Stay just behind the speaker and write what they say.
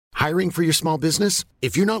Hiring for your small business?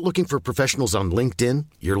 If you're not looking for professionals on LinkedIn,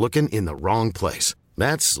 you're looking in the wrong place.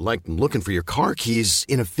 That's like looking for your car keys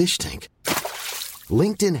in a fish tank.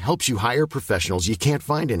 LinkedIn helps you hire professionals you can't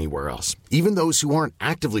find anywhere else, even those who aren't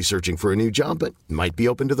actively searching for a new job but might be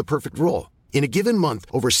open to the perfect role. In a given month,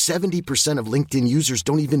 over 70% of LinkedIn users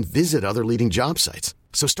don't even visit other leading job sites.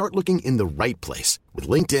 So start looking in the right place. With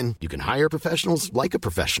LinkedIn, you can hire professionals like a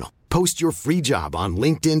professional. Post your free job on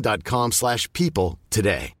linkedin.com/people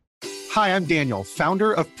today. Hi, I'm Daniel,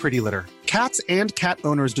 founder of Pretty Litter. Cats and cat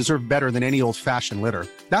owners deserve better than any old-fashioned litter.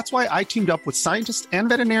 That's why I teamed up with scientists and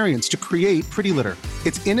veterinarians to create Pretty Litter.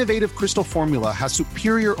 Its innovative crystal formula has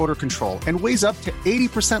superior odor control and weighs up to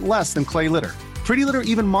 80% less than clay litter. Pretty Litter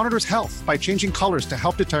even monitors health by changing colors to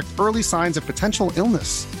help detect early signs of potential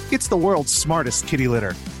illness. It's the world's smartest kitty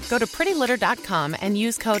litter. Go to prettylitter.com and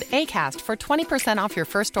use code ACAST for 20% off your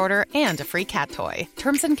first order and a free cat toy.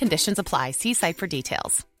 Terms and conditions apply. See site for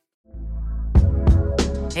details.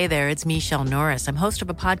 Hey there, it's Michelle Norris. I'm host of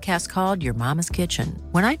a podcast called Your Mama's Kitchen.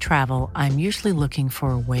 When I travel, I'm usually looking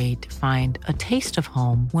for a way to find a taste of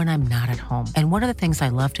home when I'm not at home. And one of the things I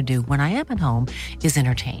love to do when I am at home is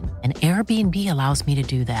entertain. And Airbnb allows me to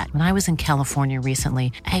do that. When I was in California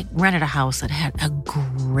recently, I rented a house that had a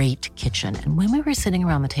great kitchen. And when we were sitting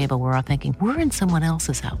around the table, we were all thinking, we're in someone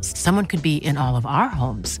else's house. Someone could be in all of our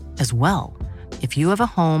homes as well. If you have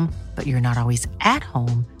a home, but you're not always at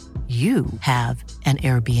home, you have an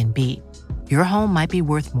Airbnb. Your home might be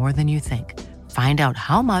worth more than you think. Find out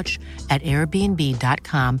how much at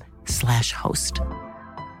airbnb.com/host.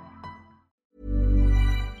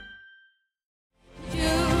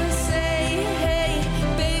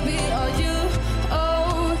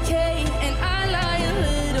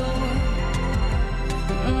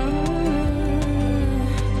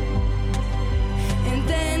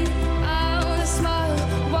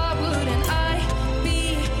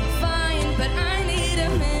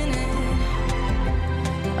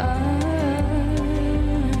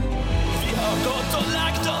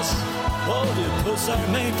 Pussar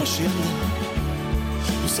mig på kinden.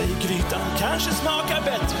 Du säger grytan kanske smakar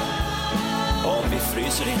bättre om vi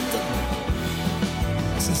fryser inte.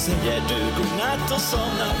 Sen säger du godnatt och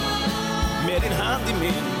somnar med din hand i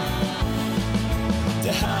min.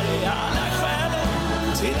 Det här är alla skälen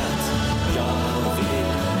till att jag vill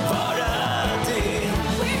vara din.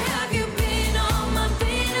 Where have you been all my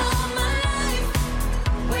life?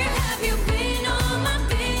 Where have you been all my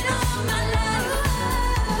life?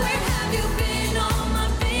 Where have you been?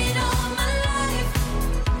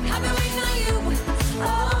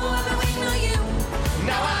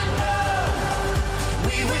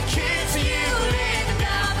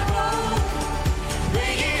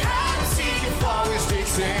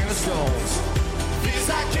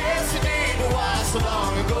 So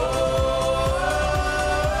long ago.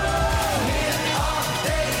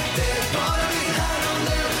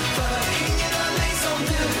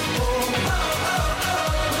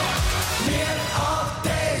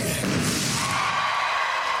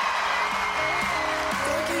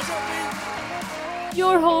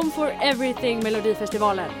 Your home for everything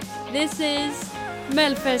Melodifestivalen. This is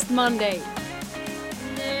Melfest Monday.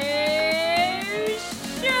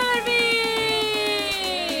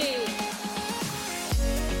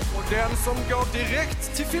 Den som går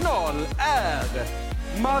direkt till final är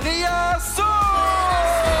Maria Så!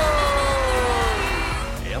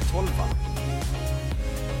 Er 12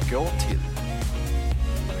 går till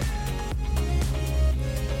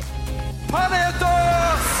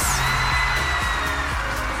Panetos!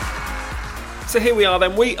 So here we are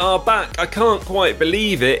then, we are back. I can't quite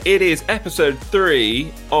believe it. It is episode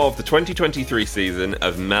 3 of the 2023 season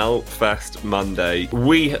of Melfest Monday.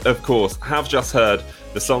 We, of course, have just heard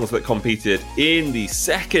the songs that competed in the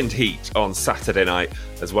second heat on Saturday night,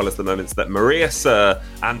 as well as the moments that Maria Sir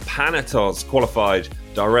and Panetos qualified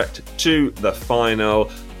direct to the final.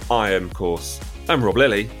 I am, of course, I'm Rob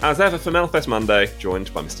Lilly, as ever for Melfest Monday,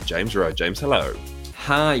 joined by Mr. James Rowe. James, hello.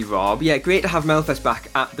 Hi Rob, yeah, great to have Melfest back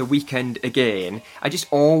at the weekend again. I just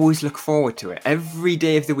always look forward to it. Every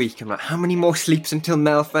day of the week I'm like, how many more sleeps until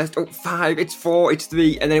Melfest? Oh, 5, it's 4, it's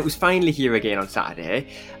 3, and then it was finally here again on Saturday.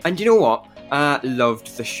 And you know what? I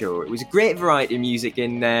loved the show. It was a great variety of music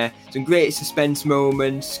in there, some great suspense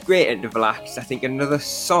moments, great interval acts. I think another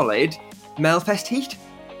solid Melfest heat.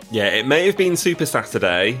 Yeah, it may have been Super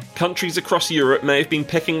Saturday. Countries across Europe may have been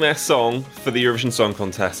picking their song for the Eurovision Song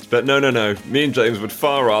Contest, but no. Me and James would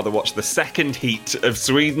far rather watch the second heat of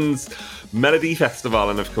Sweden's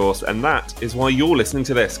Melodifestivalen, of course, and that is why you're listening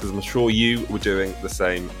to this, because I'm sure you were doing the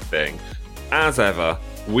same thing. As ever,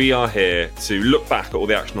 we are here to look back at all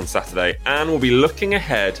the action on Saturday, and we'll be looking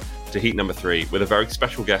ahead to heat number 3 with a very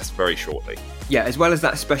special guest very shortly. Yeah, as well as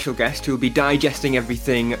that special guest who will be digesting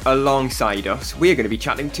everything alongside us, we're going to be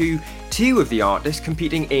chatting to 2 of the artists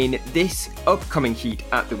competing in this upcoming heat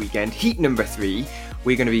at the weekend, heat number 3.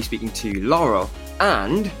 We're going to be speaking to Laurel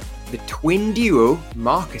and the twin duo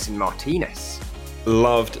Marcus and Martinez.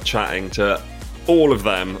 Loved chatting to all of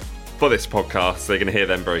them for this podcast, so you're going to hear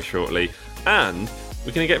them very shortly. And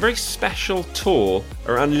we're going to get a very special tour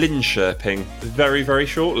around Linköping very, very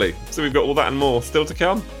shortly. So we've got all that and more still to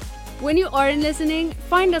come. When you aren't listening,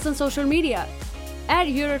 find us on social media at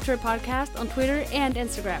Eurotrip Podcast on Twitter and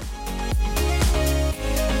Instagram.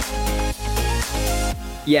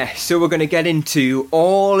 Yes, so we're going to get into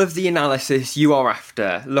all of the analysis you are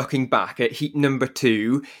after, looking back at heat number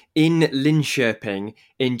 2 in Linköping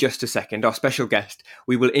in just a second. Our special guest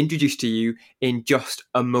we will introduce to you in just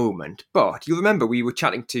a moment. But you'll remember we were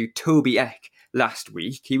chatting to Toby Eck last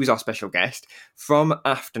week. He was our special guest from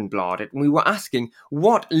Aftonbladet, and we were asking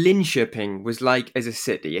what Linköping was like as a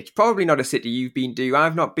city. It's probably not a city you've been to.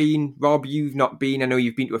 I've not been. Rob, you've not been. I know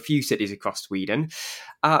you've been to a few cities across Sweden.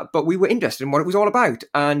 But we were interested in what it was all about.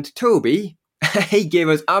 And Toby, he gave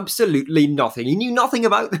us absolutely nothing. He knew nothing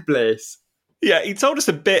about the place. Yeah, he told us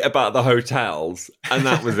a bit about the hotels, and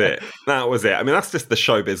that was it. That was it. I mean, that's just the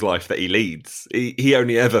showbiz life that he leads. He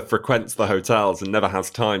only ever frequents the hotels and never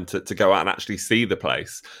has time to go out and actually see the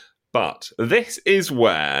place. But this is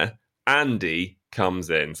where Andy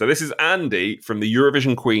comes in. So this is Andy from the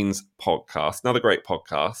Eurovision Queens podcast, another great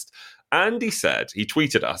podcast. Andy said, he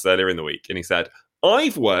tweeted us earlier in the week, and he said,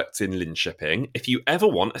 "I've worked in Linköping if you ever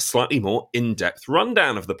want a slightly more in-depth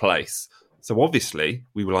rundown of the place." So obviously,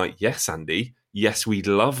 we were like, yes, Andy, yes, we'd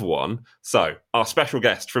love one. So our special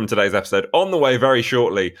guest from today's episode on the way very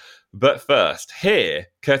shortly. But first, here,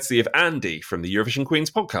 courtesy of Andy from the Eurovision Queens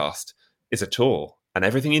podcast, is a tour and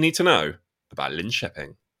everything you need to know about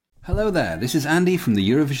Linköping. Hello there, this is Andy from the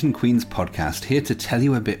Eurovision Queens podcast, here to tell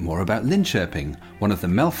you a bit more about Linköping, one of the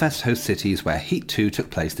Melfest host cities where Heat 2 took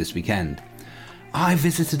place this weekend. I've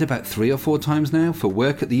visited about 3 or 4 times now for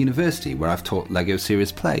work at the university where I've taught LEGO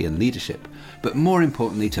Serious Play and leadership, but more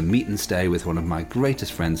importantly to meet and stay with one of my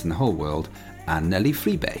greatest friends in the whole world, Anneli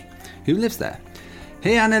Friberg, who lives there.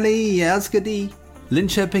 Hey Anneli, jag älskar dig!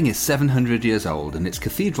 Linköping is 700 years old and its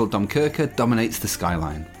cathedral Domkirke dominates the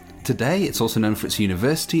skyline. Today it's also known for its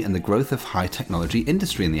university and the growth of high technology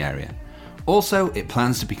industry in the area. Also, it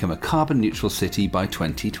plans to become a carbon neutral city by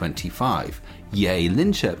 2025. Yay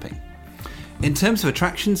Linköping! In terms of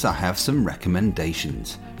attractions, I have some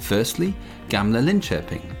recommendations. Firstly, Gamla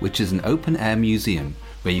Linköping, which is an open-air museum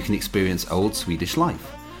where you can experience old Swedish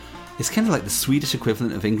life. It's kind of like the Swedish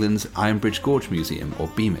equivalent of England's Ironbridge Gorge Museum, or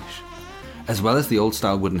Beamish. As well as the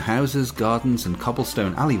old-style wooden houses, gardens and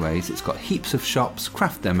cobblestone alleyways, it's got heaps of shops,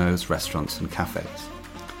 craft demos, restaurants and cafes.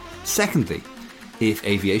 Secondly, if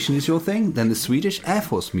aviation is your thing, then the Swedish Air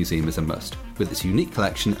Force Museum is a must, with its unique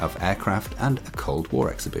collection of aircraft and a Cold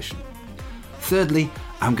War exhibition. Thirdly,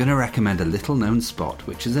 I'm going to recommend a little-known spot,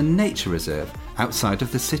 which is a nature reserve outside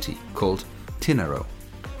of the city called Tinaro,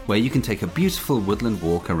 where you can take a beautiful woodland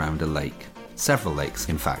walk around a lake. Several lakes,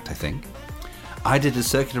 in fact, I think. I did a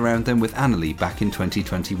circuit around them with Anneli back in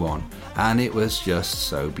 2021, and it was just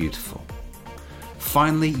so beautiful.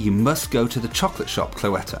 Finally, you must go to the chocolate shop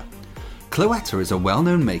Cloetta. Cloetta is a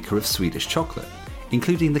well-known maker of Swedish chocolate,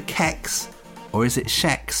 including the Kex, or is it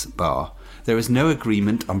Kex bar? There is no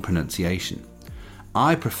agreement on pronunciation.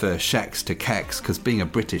 I prefer Kex to Kex because being a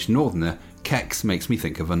British northerner, Kex makes me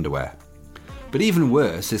think of underwear. But even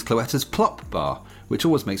worse is Cloetta's Plop bar, which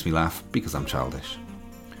always makes me laugh because I'm childish.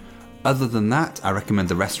 Other than that, I recommend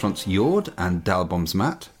the restaurants Jord and Dalbom's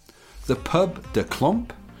Mat, the pub De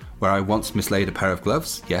Klomp, where I once mislaid a pair of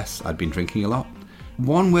gloves. Yes, I'd been drinking a lot.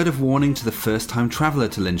 One word of warning to the first-time traveller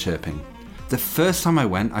to Linköping. The first time I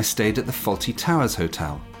went, I stayed at the Fawlty Towers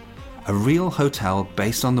Hotel, a real hotel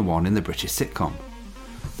based on the one in the British sitcom.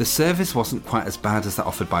 The service wasn't quite as bad as that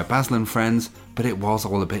offered by Basil and Friends, but it was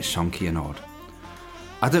all a bit shonky and odd.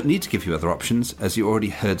 I don't need to give you other options, as you already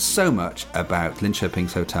heard so much about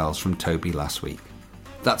Linköping's hotels from Toby last week.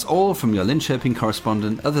 That's all from your Linköping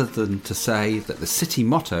correspondent, other than to say that the city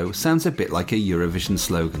motto sounds a bit like a Eurovision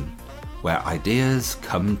slogan, where ideas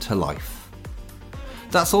come to life.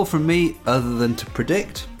 That's all from me, other than to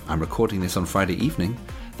predict, I'm recording this on Friday evening,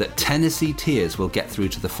 that Tennessee Tears will get through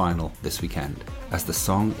to the final this weekend, as the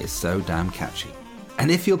song is so damn catchy. And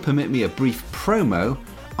if you'll permit me a brief promo,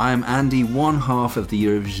 I am Andy, one half of the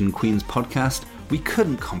Eurovision Queens podcast. We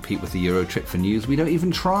couldn't compete with the Euro Trip for news, we don't even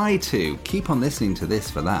try to. Keep on listening to this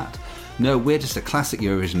for that. No, we're just a classic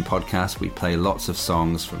Eurovision podcast. We play lots of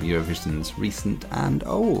songs from Eurovision's recent and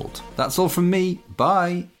old. That's all from me,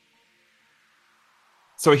 bye!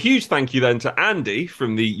 So a huge thank you then to Andy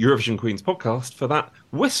from the Eurovision Queens podcast for that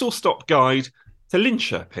whistle-stop guide to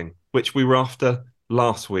Linköping, which we were after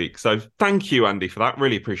last week. So thank you, Andy, for that.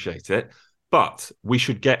 Really appreciate it. But we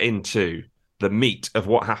should get into the meat of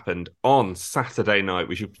what happened on Saturday night.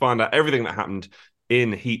 We should find out everything that happened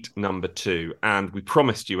in heat number 2. And we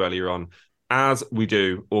promised you earlier on, as we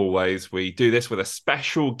do always, we do this with a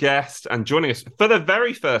special guest, and joining us for the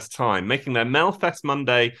very first time, making their Melfest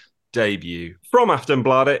Monday debut from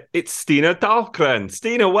Aftonbladet, it's Stina Dahlgren.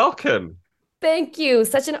 Stina, welcome. Thank you.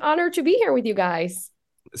 Such an honor to be here with you guys.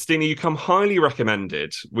 Stina, you come highly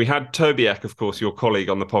recommended. We had Toby Eck, of course, your colleague,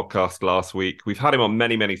 on the podcast last week. We've had him on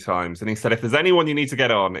many, many times, and he said, if there's anyone you need to get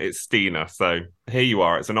on, it's Stina. So here you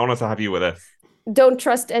are. It's an honor to have you with us. Don't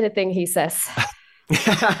trust anything he says.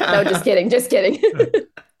 No, just kidding. Just kidding.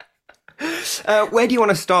 Where do you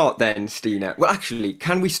want to start then, Stina? Well, actually,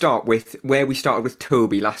 can we start with where we started with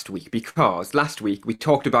Toby last week? Because last week we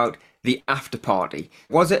talked about the after party.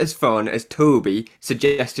 Was it as fun as Toby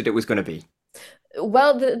suggested it was going to be?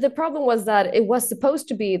 Well, the problem was that it was supposed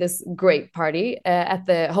to be this great party at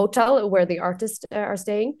the hotel where the artists are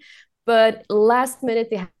staying. But last minute,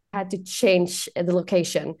 they had to change the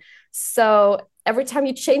location. So every time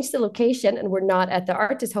you change the location and we're not at the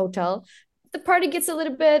artist hotel, the party gets a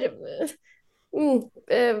little bit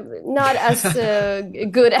not as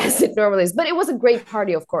good as it normally is. But it was a great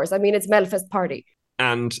party, of course. I mean, it's Melfest party.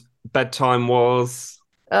 And bedtime was?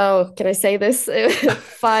 Oh, can I say this?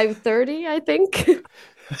 5:30, I think.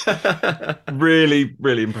 Really,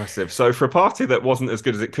 really impressive. So for a party that wasn't as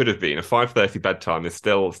good as it could have been, a 5:30 bedtime is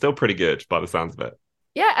still pretty good by the sounds of it.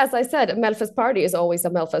 Yeah, as I said, a Melfest party is always a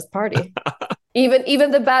Melfest party.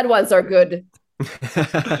 Even the bad ones are good.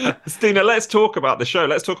 Stina, let's talk about the show.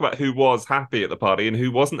 Let's talk about who was happy at the party and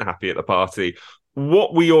who wasn't happy at the party.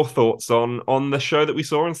 What were your thoughts on the show that we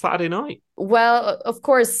saw on Saturday night? Well, of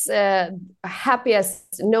course,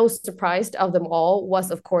 happiest, no surprise of them all was,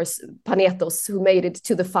 of course, Panetos, who made it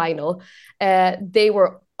to the final. They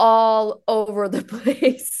were all over the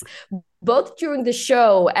place, both during the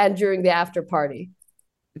show and during the after party.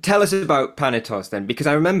 Tell us about Panetos then, because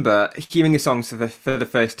I remember hearing the songs for the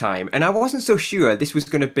first time, and I wasn't so sure this was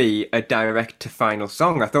going to be a direct-to-final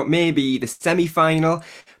song. I thought maybe the semi-final,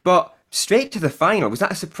 but straight to the final. Was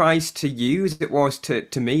that a surprise to you as it was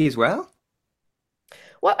to me as well?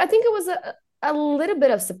 Well, I think it was a little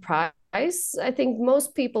bit of surprise. I think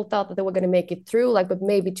most people thought that they were going to make it through, but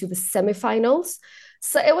maybe to the semifinals.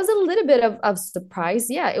 So it was a little bit of surprise.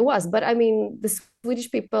 Yeah, it was. But I mean, the Swedish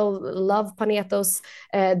people love Panetos.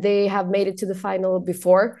 They have made it to the final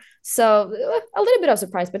before. So a little bit of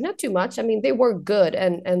surprise, but not too much. I mean, they were good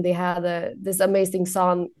and they had this amazing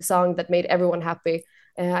song that made everyone happy.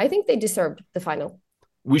 I think they deserved the final.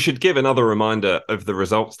 We should give another reminder of the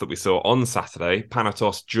results that we saw on Saturday.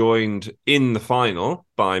 Panetos joined in the final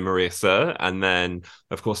by Maria Sir, and then,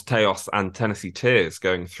 of course, Teos and Tennessee Tears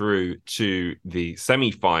going through to the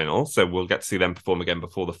semi-final. So we'll get to see them perform again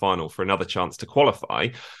before the final for another chance to qualify.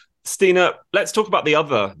 Stina, let's talk about the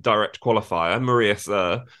other direct qualifier, Maria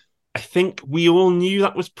Sir. I think we all knew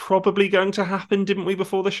that was probably going to happen, didn't we,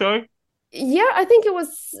 before the show? Yeah, I think it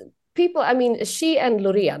was... People, I mean, she and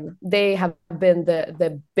Loreen, they have been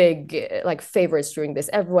the big favorites during this.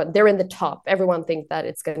 Everyone, they're in the top. Everyone thinks that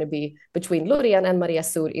it's going to be between Loreen and Maria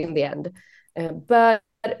Sur in the end. But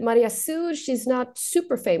Maria Sur, she's not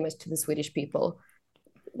super famous to the Swedish people.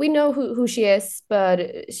 We know who she is,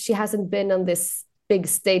 but she hasn't been on this big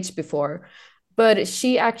stage before. But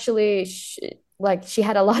she actually, she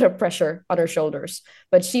had a lot of pressure on her shoulders.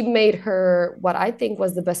 But she made her, what I think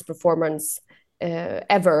was the best performance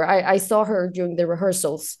ever. I saw her during the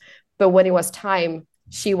rehearsals, but when it was time,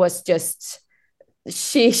 she was just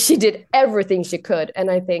she did everything she could, and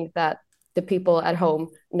I think that the people at home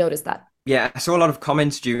noticed that. Yeah, I saw a lot of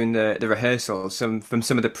comments during the rehearsals from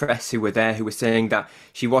some of the press who were there who were saying that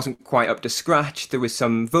she wasn't quite up to scratch. There was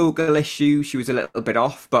some vocal issue. She was a little bit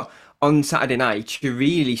off, but on Saturday night, she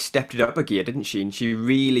really stepped it up a gear, didn't she? And she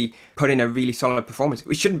really put in a really solid performance,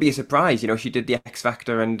 which shouldn't be a surprise. You know, she did the X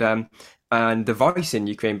Factor and The Voice in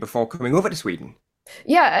Ukraine before coming over to Sweden.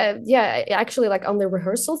 Yeah, actually, on the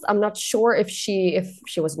rehearsals, I'm not sure if she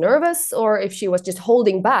was nervous or if she was just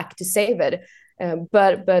holding back to save it.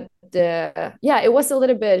 But it was a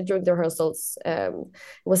little bit during the rehearsals. It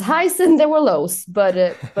was highs and there were lows, but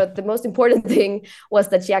the most important thing was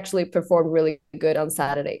that she actually performed really good on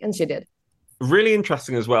Saturday, and she did. Really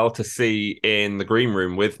interesting as well to see in the green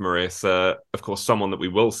room with Marissa, of course, someone that we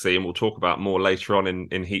will see and we'll talk about more later on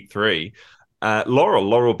in Heat 3.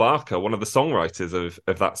 Laurel Barker, one of the songwriters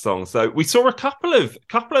of that song. So we saw a couple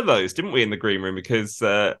of those, didn't we, in the green room? Because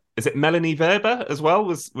is it Melanie Weber as well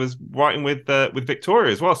was writing with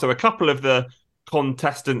Victoria as well. So a couple of the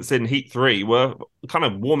contestants in Heat 3 were kind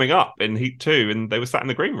of warming up in Heat 2, and they were sat in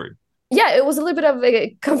the green room. Yeah, it was a little bit of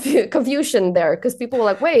a confusion there because people were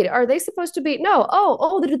like, wait, are they supposed to be? No,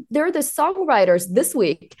 they're the songwriters this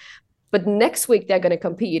week, but next week they're going to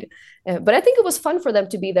compete. But I think it was fun for them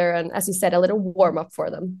to be there. And as you said, a little warm up for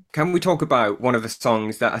them. Can we talk about one of the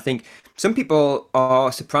songs that I think some people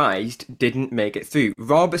are surprised didn't make it through?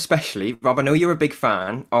 Rob especially. Rob, I know you're a big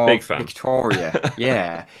fan of Victoria.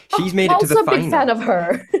 Yeah. She's made it to the final. I'm also a big fan of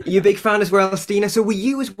her. You're a big fan as well, Stina. So were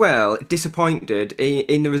you as well disappointed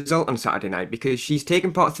in the result on Saturday night? Because she's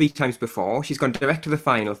taken part 3 times before. She's gone direct to the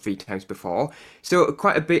final 3 times before. So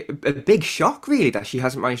quite a big shock, really, that she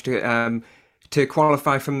hasn't managed to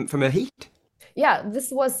qualify from a heat. Yeah, this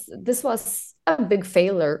was a big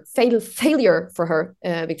failure for her,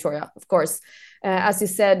 Victoria. Of course, as you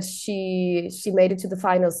said, she made it to the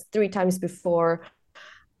finals 3 times before.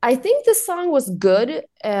 I think the song was good.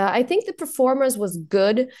 I think the performance was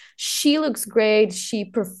good. She looks great. She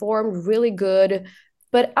performed really good,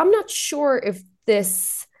 but I'm not sure if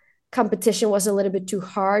this competition was a little bit too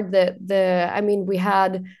hard. I mean, we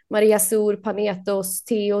had Maria Sur, Panetos,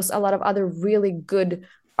 Teos, a lot of other really good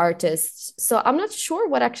artists. So I'm not sure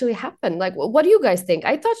what actually happened. Like, what do you guys think?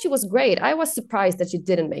 I thought she was great. I was surprised that she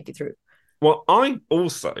didn't make it through. Well, I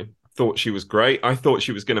also thought she was great. I thought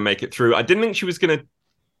she was going to make it through. I didn't think she was going to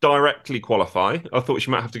directly qualify. I thought she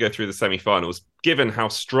might have to go through the semi-finals, given how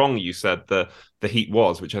strong you said the heat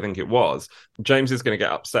was, which I think it was. James is going to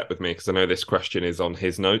get upset with me because I know this question is on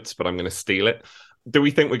his notes, but I'm going to steal it. Do we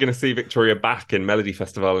think we're going to see Victoria back in Melody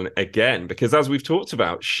Festival again? Because as we've talked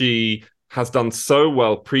about, she has done so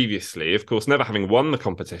well previously, of course, never having won the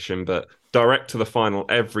competition, but direct to the final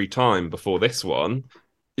every time before this one.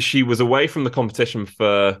 She was away from the competition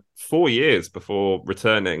for 4 years before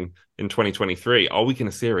returning in 2023. Are we going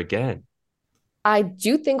to see her again? I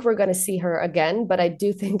do think we're going to see her again, but I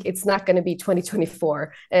do think it's not going to be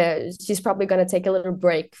 2024. She's probably going to take a little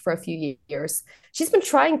break for a few years. She's been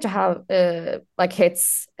trying to have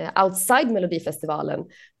hits outside Melodifestivalen,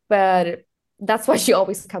 but that's why she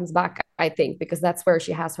always comes back, I think, because that's where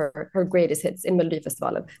she has her greatest hits in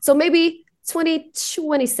Melodifestivalen. So maybe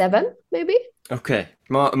 2027, maybe? Okay,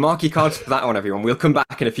 mark your cards for that one, everyone. We'll come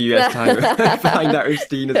back in a few years' time and find out if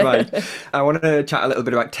Stina's right. I want to chat a little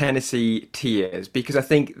bit about Tennessee Tears, because I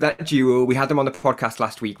think that duo, we had them on the podcast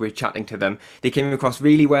last week, we were chatting to them. They came across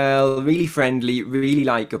really well, really friendly, really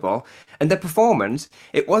likeable. And their performance,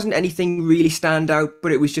 it wasn't anything really stand out,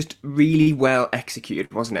 but it was just really well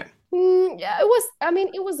executed, wasn't it? Yeah, it was. I mean,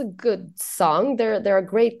 it was a good song. They're a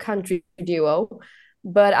great country duo.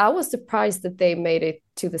 But I was surprised that they made it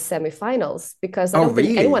to the semifinals because I don't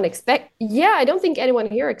think anyone I don't think anyone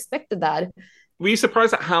here expected that. Were you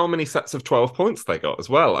surprised at how many sets of 12 points they got as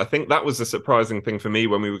well? I think that was a surprising thing for me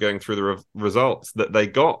when we were going through the results, that they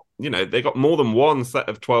got more than one set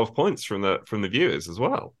of 12 points from the viewers as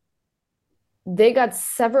well. They got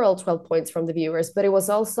several 12 points from the viewers, but it was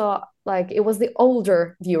also it was the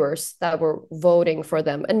older viewers that were voting for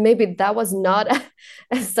them. And maybe that was not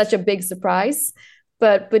such a big surprise.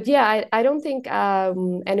 But yeah, I don't think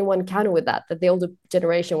anyone counted with that the older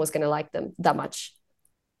generation was going to like them that much.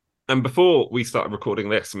 And before we started recording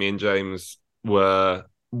this, me and James were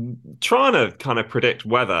trying to kind of predict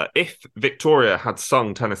whether, if Victoria had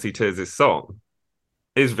sung Tennessee Tears' song,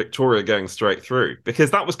 is Victoria going straight through? Because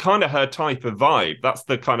that was kind of her type of vibe. That's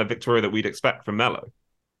the kind of Victoria that we'd expect from Mello.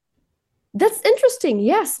 That's interesting.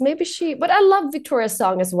 Yes, maybe but I love Victoria's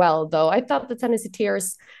song as well, though. I thought the Tennessee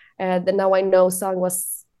Tears... the Now I Know song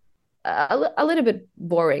was a little bit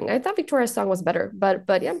boring. I thought Victoria's song was better,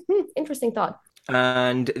 but yeah, interesting thought.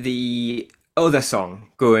 And the other song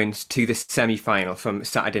going to the semi-final from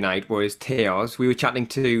Saturday night was Teos. We were chatting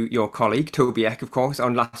to your colleague, Toby Eck, of course,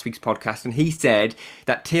 on last week's podcast, and he said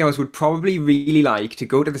that Teos would probably really like to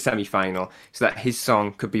go to the semi-final so that his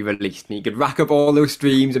song could be released and he could rack up all those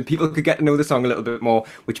streams and people could get to know the song a little bit more,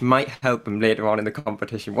 which might help him later on in the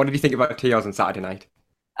competition. What did you think about Teos on Saturday night?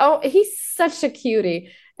 Oh, he's such a cutie.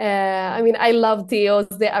 I mean, I love Teos.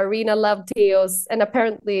 The arena loved Teos. And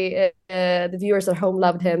apparently the viewers at home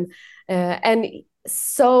loved him. And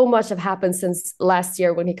so much have happened since last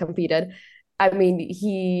year when he competed. I mean,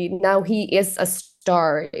 he is a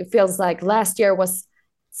star. It feels like last year was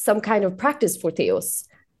some kind of practice for Teos.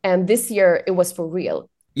 And this year it was for real.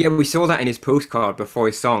 Yeah, we saw that in his postcard before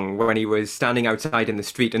his song when he was standing outside in the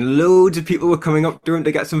street and loads of people were coming up to him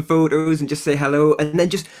to get some photos and just say hello. And then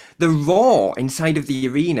just the roar inside of the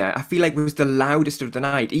arena, I feel like was the loudest of the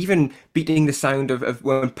night, even beating the sound of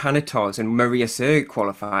when Panatos and Maria Serg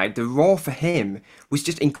qualified. The roar for him was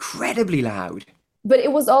just incredibly loud. But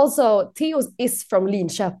it was also, Theos is from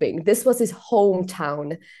Linköping. This was his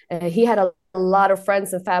hometown. He had a lot of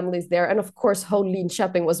friends and families there. And of course, whole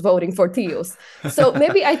Linköping was voting for Theos. So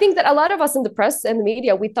maybe I think that a lot of us in the press and the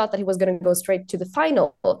media, we thought that he was going to go straight to the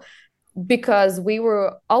final because we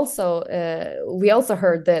also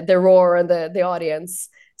heard the roar and the audience.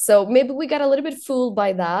 So maybe we got a little bit fooled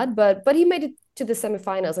by that, but he made it to the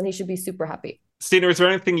semifinals and he should be super happy. Stina, is there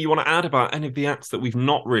anything you want to add about any of the acts that we've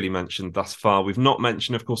not really mentioned thus far? We've not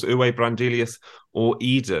mentioned, of course, Uwe, Brandelius or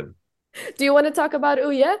Eden. Do you want to talk about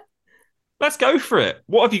Uwe? Let's go for it.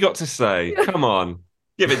 What have you got to say? Come on,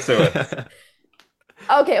 give it to us.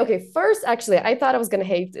 Okay. First, actually, I thought I was going to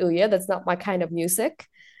hate Uwe. That's not my kind of music.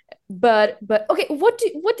 But okay,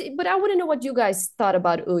 but I want to know what you guys thought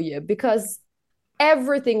about Uwe, because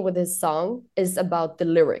everything with his song is about the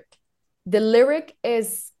lyric. The lyric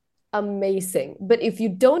is amazing, but if you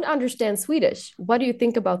don't understand Swedish, what do you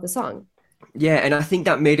think about the song? Yeah, and I think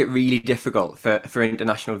that made it really difficult for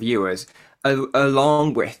international viewers,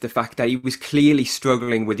 along with the fact that he was clearly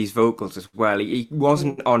struggling with his vocals as well. He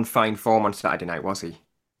wasn't on fine form on Saturday night, was he?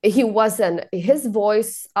 He wasn't. His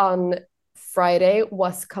voice on Friday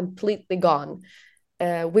was completely gone.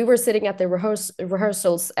 We were sitting at the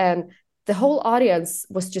rehearsals and the whole audience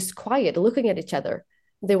was just quiet, looking at each other.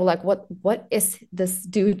 They were like, what is this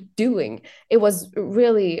dude doing? It was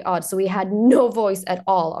really odd. So he had no voice at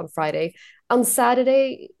all on Friday. On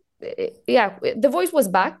Saturday, yeah, the voice was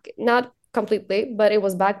back, not completely, but it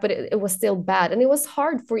was back, but it was still bad. And it was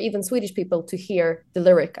hard for even Swedish people to hear the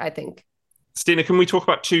lyric, I think. Stina, can we talk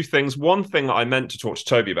about two things? One thing that I meant to talk to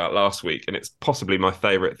Toby about last week, and it's possibly my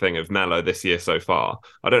favourite thing of Mello this year so far.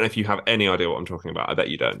 I don't know if you have any idea what I'm talking about. I bet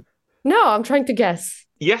you don't. No, I'm trying to guess.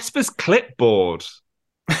 Jesper's clipboard.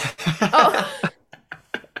 Oh.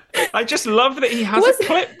 I just love that he has a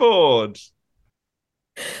clipboard.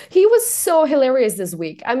 He was so hilarious this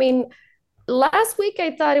week. I mean, last week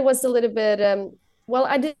I thought it was a little bit well,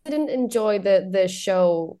 I didn't enjoy the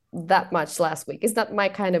show that much last week. It's not my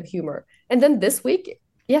kind of humor. And then this week,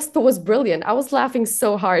 Jesper was brilliant. I was laughing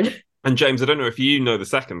so hard. And James, I don't know if you know the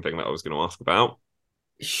second thing that I was going to ask about.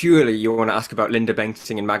 Surely you want to ask about Linda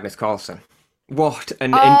Bengtzing and Magnus Carlsen. What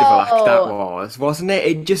an interval act that was, wasn't it?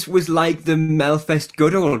 It just was like the Melfest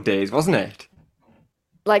good old days, wasn't it?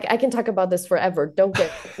 Like, I can talk about this forever. Don't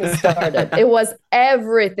get me started. It was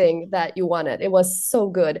everything that you wanted. It was so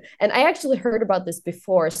good. And I actually heard about this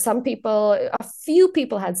before. A few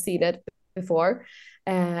people had seen it before.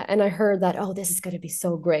 And I heard that, oh, this is going to be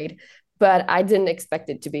so great. But I didn't expect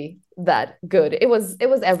it to be that good. It was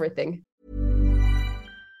everything.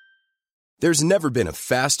 There's never been a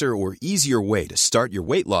faster or easier way to start your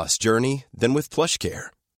weight loss journey than with PlushCare.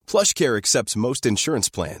 PlushCare accepts most insurance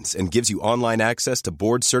plans and gives you online access to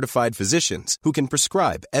board-certified physicians who can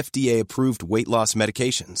prescribe FDA-approved weight loss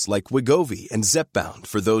medications like Wegovy and Zepbound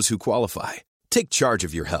for those who qualify. Take charge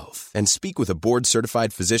of your health and speak with a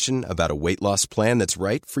board-certified physician about a weight loss plan that's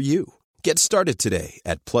right for you. Get started today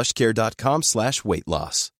at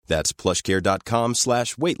plushcare.com/weight-loss. That's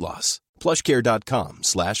plushcare.com/weight-loss.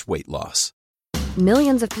 plushcare.com/weight-loss.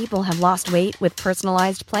 Millions of people have lost weight with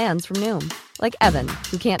personalized plans from Noom. Like Evan,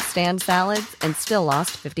 who can't stand salads and still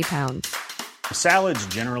lost 50 pounds. Salads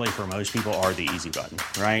generally for most people are the easy button,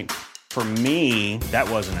 right? For me, that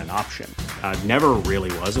wasn't an option. I never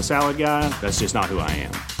really was a salad guy. That's just not who I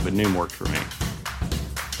am. But Noom worked for me.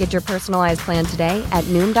 Get your personalized plan today at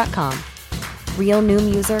Noom.com. Real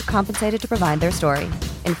Noom user compensated to provide their story.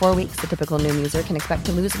 In 4 weeks, the typical Noom user can expect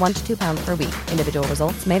to lose 1 to 2 pounds per week. Individual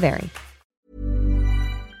results may vary.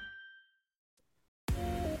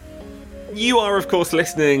 You are, of course,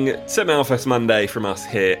 listening to Melfest Monday from us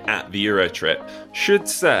here at the Eurotrip. Should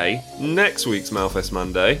say, next week's Melfest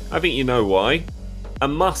Monday, I think you know why. A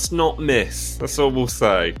must not miss. That's all we'll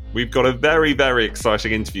say. We've got a very, very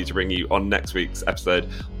exciting interview to bring you on next week's episode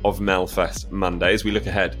of Melfest Monday as we look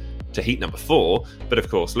ahead to heat number 4, but of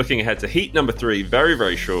course looking ahead to heat number 3 very,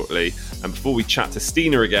 very shortly. And before we chat to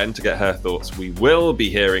Stina again to get her thoughts, we will be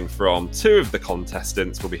hearing from 2 of the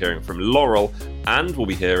contestants. We'll be hearing from Laurel and we'll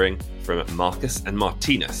be hearing from Marcus and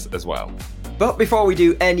Martinez as well. But before we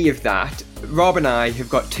do any of that, Rob and I have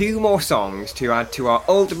got 2 more songs to add to our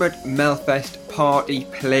ultimate Melfest party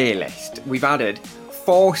playlist. We've added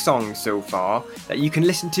 4 songs so far that you can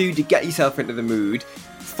listen to get yourself into the mood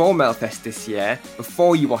for Melfest this year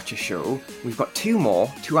before you watch a show. We've got 2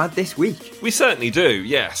 more to add this week. We certainly do,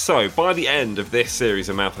 yeah. So by the end of this series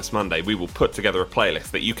of Melfest Monday, we will put together a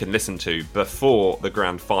playlist that you can listen to before the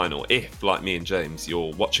grand final if, like me and James,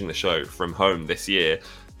 you're watching the show from home this year.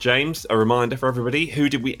 James, a reminder for everybody, who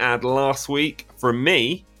did we add last week? From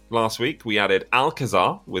me, last week we added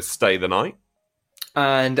Alcazar with Stay the Night.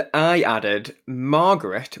 And I added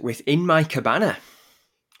Margaret with In My Cabana.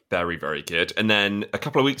 Very, very good. And then a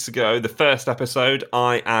couple of weeks ago, the first episode,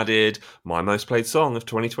 I added my most played song of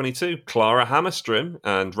 2022, Clara Hammerstrom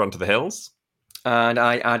and Run to the Hills. And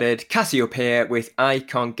I added Cassiopeia with I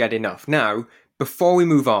Can't Get Enough. Now, before we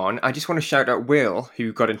move on, I just want to shout out Will,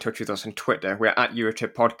 who got in touch with us on Twitter. We're at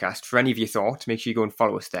Eurotrip Podcast. For any of your thoughts, make sure you go and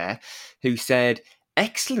follow us there. Who said,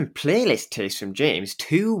 excellent playlist taste from James,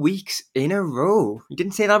 2 weeks in a row. You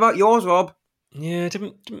didn't say that about yours, Rob. Yeah,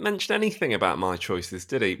 didn't mention anything about my choices,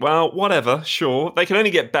 did he? Well, whatever, sure. They can only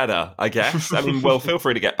get better, I guess. I mean, well, feel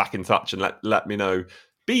free to get back in touch and let me know.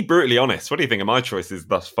 Be brutally honest. What do you think of my choices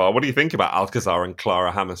thus far? What do you think about Alcazar and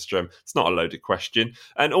Clara Hammerstrom? It's not a loaded question.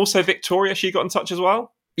 And also Victoria, she got in touch as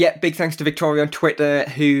well. Yeah, big thanks to Victoria on Twitter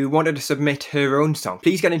who wanted to submit her own song.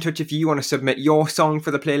 Please get in touch if you want to submit your song for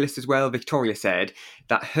the playlist as well. Victoria said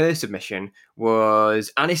that her submission was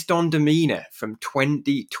Anis Don Domina from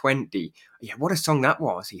 2020. Yeah, what a song that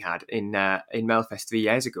was he had in Melfest 3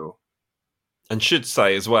 years ago. And should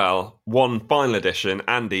say as well, one final edition,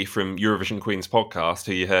 Andy from Eurovision Queens podcast,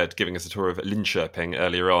 who you heard giving us a tour of Linköping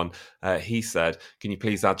earlier on, he said, can you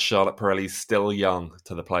please add Charlotte Pirelli's Still Young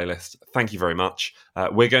to the playlist? Thank you very much.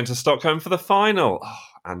 We're going to Stockholm for the final. Oh,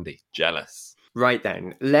 Andy, jealous. Right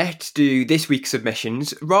then, let's do this week's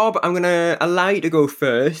submissions. Rob, I'm going to allow you to go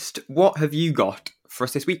first. What have you got for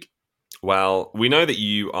us this week? Well, we know that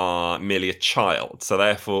you are merely a child, so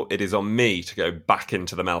therefore it is on me to go back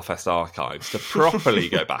into the Melfest archives, to properly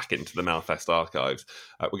go back into the Melfest archives.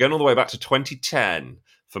 We're going all the way back to 2010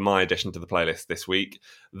 for my addition to the playlist this week.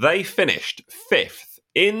 They finished 5th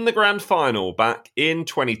in the grand final back in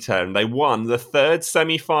 2010. They won the 3rd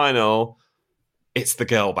semi-final. It's the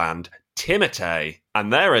girl band Timete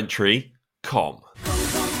and their entry, Kom.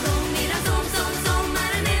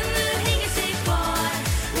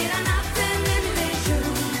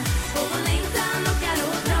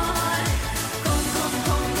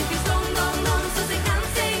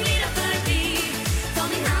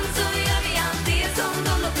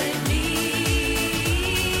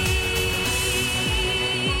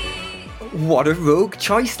 What a rogue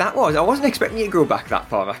choice that was. I wasn't expecting you to go back that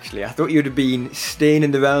far, actually. I thought you'd have been staying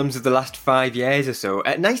in the realms of the last 5 years or so.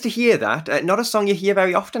 Nice to hear that. Not a song you hear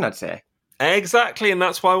very often, I'd say. Exactly, and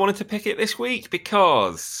that's why I wanted to pick it this week,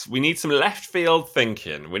 because we need some left field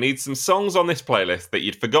thinking. We need some songs on this playlist that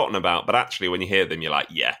you'd forgotten about, but actually when you hear them, you're like,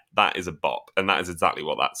 yeah, that is a bop. And that is exactly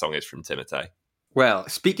what that song is from Timete. Well,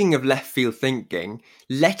 speaking of left field thinking,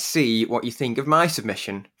 let's see what you think of my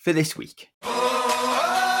submission for this week.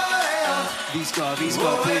 Vi ska på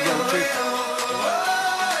roadtrip.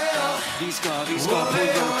 Vi ska på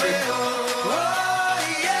roadtrip.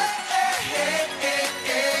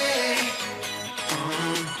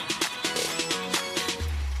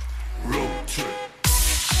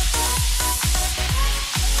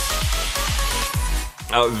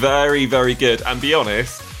 Oh, very, very good. And be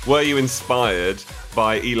honest, were you inspired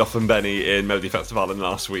by Elof and Benny in Melodifestivalen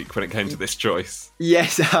last week when it came to this choice?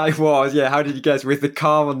 Yes, I was. Yeah, how did you guess? With the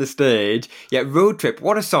car on the stage. Yeah, Road Trip,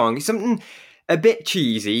 what a song. Something a bit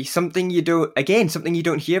cheesy, something you don't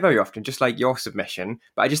hear very often, just like your submission.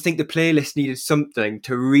 But I just think the playlist needed something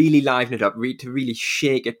to really liven it up, to really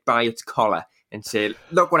shake it by its collar and say,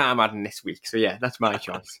 look what I'm adding this week. So yeah, that's my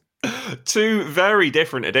choice. 2 very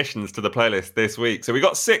different additions to the playlist this week. So we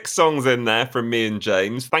got 6 songs in there from me and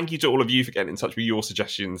James. Thank you to all of you for getting in touch with your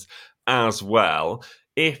suggestions as well.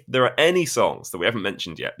 If there are any songs that we haven't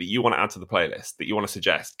mentioned yet that you want to add to the playlist, that you want to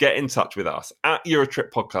suggest, get in touch with us at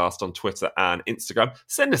Eurotrip Podcast on Twitter and Instagram.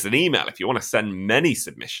 Send us an email if you want to send many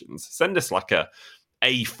submissions. Send us like a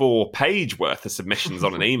A4 page worth of submissions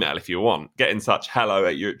on an email if you want. Get in touch,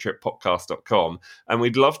 hello@eurotrippodcast.com, and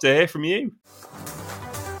we'd love to hear from you.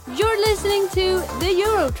 You're listening to The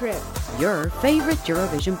Eurotrip, your favorite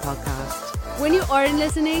Eurovision podcast. When you aren't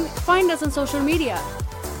listening, find us on social media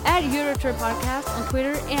at Eurotrip Podcast on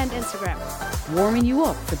Twitter and Instagram. Warming you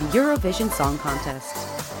up for the Eurovision Song Contest.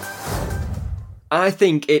 I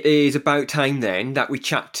think it is about time then that we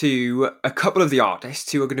chat to a couple of the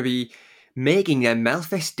artists who are going to be making their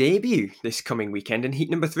Melfest debut this coming weekend in heat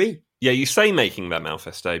number 3. Yeah, you say making their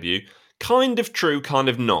Melfest debut. Kind of true, kind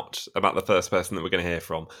of not about the first person that we're going to hear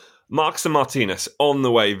from. Marcus and Martinus on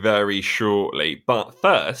the way very shortly. But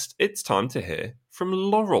first, it's time to hear from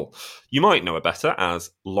Laurel. You might know her better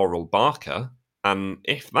as Laurel Barker. And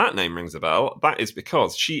if that name rings a bell, that is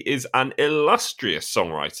because she is an illustrious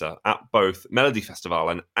songwriter at both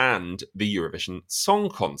Melodifestivalen and the Eurovision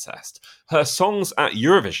Song Contest. Her songs at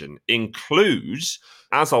Eurovision include,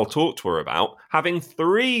 as I'll talk to her about, having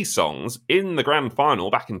 3 songs in the grand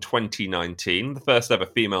final back in 2019, the first ever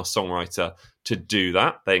female songwriter to do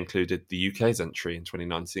that. They included the UK's entry in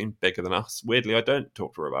 2019, bigger than us. Weirdly, I don't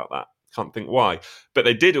talk to her about that. Can't think why. But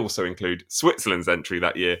they did also include Switzerland's entry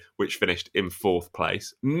that year, which finished in 4th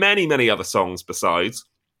place. Many, many other songs besides.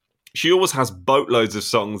 She always has boatloads of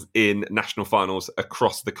songs in national finals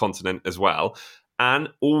across the continent as well, and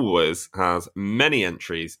always has many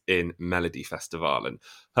entries in Melodifestivalen.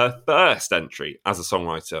 Her first entry as a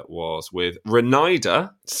songwriter was with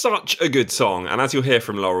Renida. Such a good song. And as you'll hear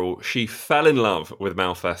from Laurel, she fell in love with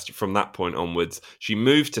Melfest from that point onwards. She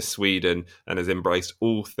moved to Sweden and has embraced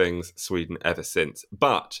all things Sweden ever since.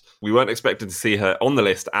 But we weren't expected to see her on the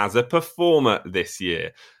list as a performer this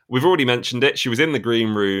year. We've already mentioned it. She was in the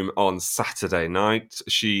green room on Saturday night.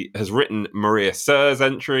 She has written Maria Sir's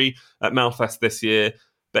entry at Melfest this year.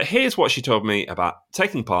 But here's what she told me about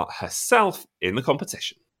taking part herself in the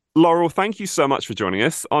competition. Laurel, thank you so much for joining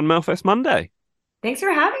us on Melfest Monday. Thanks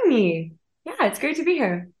for having me. Yeah, it's great to be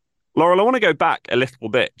here. Laurel, I want to go back a little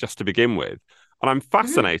bit just to begin with. And I'm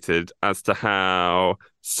fascinated as to how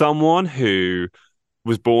someone who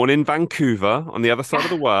was born in Vancouver on the other side of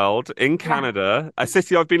the world in Canada, a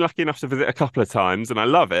city I've been lucky enough to visit a couple of times and I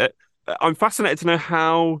love it. I'm fascinated to know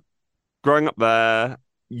how growing up there,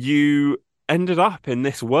 you ended up in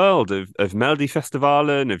this world of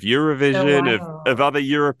Melodifestivalen, of Eurovision, of other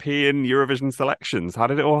European Eurovision selections. How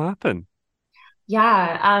did it all happen?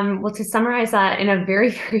 Yeah, well, to summarize that in a very,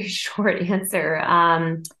 very short answer,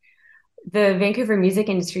 the Vancouver music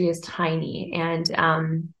industry is tiny, and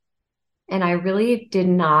I really did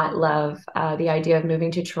not love the idea of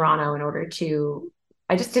moving to Toronto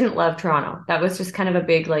I just didn't love Toronto. That was just kind of a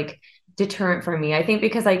big deterrent for me. I think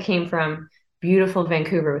because I came from beautiful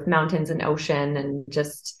Vancouver with mountains and ocean and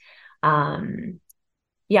just, it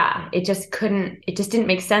just didn't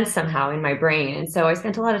make sense somehow in my brain. And so I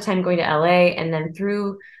spent a lot of time going to LA, and then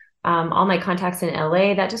through all my contacts in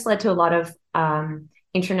LA, that just led to a lot of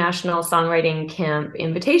international songwriting camp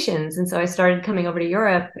invitations. And so I started coming over to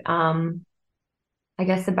Europe, I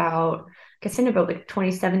guess in about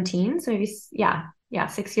 2017. So maybe,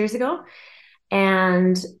 6 years ago.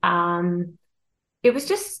 And it was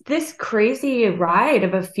just this crazy ride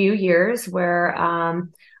of a few years where I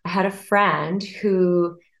had a friend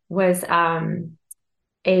who was I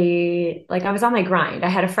was on my grind. I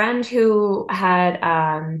had a friend who had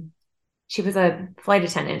she was a flight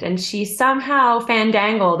attendant, and she somehow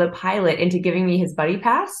fandangled a pilot into giving me his buddy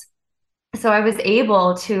pass. So I was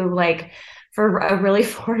able to, for a really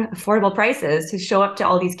affordable prices, to show up to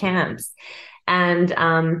all these camps and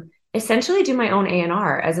essentially do my own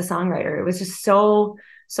A&R as a songwriter. It was just so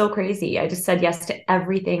crazy. I just said yes to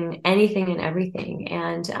everything, anything and everything.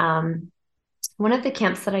 And one of the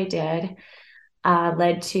camps that I did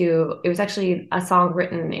led to, it was actually a song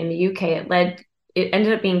written in the UK. It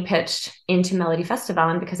ended up being pitched into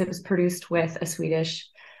Melodifestivalen because it was produced with a Swedish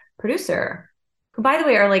producer, who, by the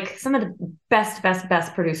way, are some of the best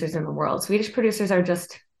producers in the world. Swedish producers are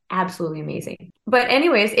just absolutely amazing. But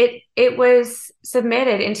anyways, it was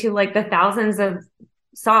submitted into the thousands of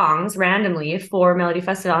songs randomly for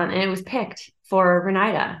Melodifestivalen, and it was picked for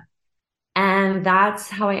Renida. And that's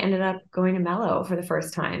how I ended up going to Mello for the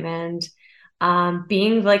first time. And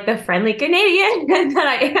being the friendly Canadian that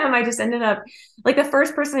I am, I just ended up the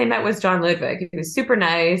first person I met was John Ludwig, who was super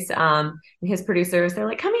nice. And his producers, they're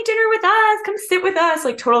like, come eat dinner with us, come sit with us,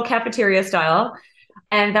 total cafeteria style.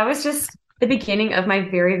 And that was just the beginning of my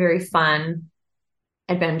very, very fun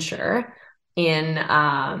adventure in,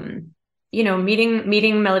 meeting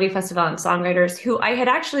Melodifestivalen songwriters who I had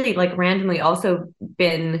actually randomly also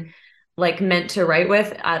been meant to write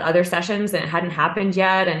with at other sessions, and it hadn't happened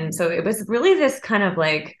yet. And so it was really this kind of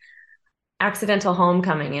accidental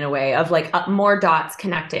homecoming in a way of more dots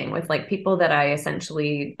connecting with people that I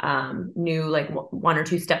essentially knew one or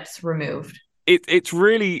two steps removed. It's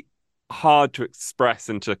really hard to express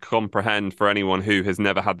and to comprehend for anyone who has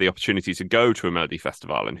never had the opportunity to go to a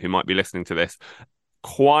Melodifestivalen and who might be listening to this,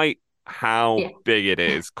 quite how big it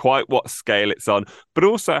is, quite what scale it's on, but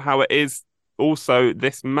also how it is also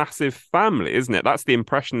this massive family, isn't it? That's the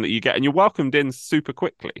impression that you get, and you're welcomed in super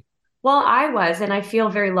quickly. Well, I was, and I feel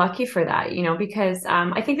very lucky for that, because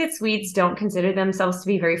I think that Swedes don't consider themselves to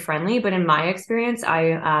be very friendly, but in my experience,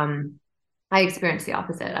 I experienced the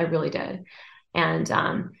opposite. I really did. And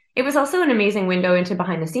it was also an amazing window into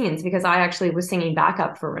behind the scenes because I actually was singing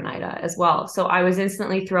backup for Renita as well. So I was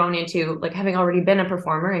instantly thrown into like having already been a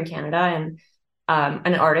performer in Canada and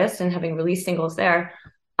an artist and having released singles there.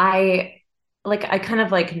 I kind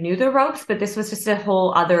of like knew the ropes, but this was just a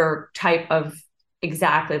whole other type of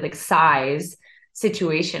exactly like size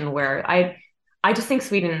situation where I just think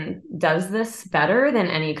Sweden does this better than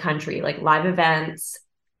any country, like live events.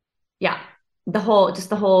 Yeah. The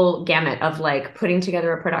whole gamut of like putting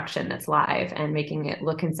together a production that's live and making it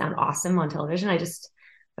look and sound awesome on television. I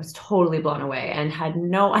was totally blown away and had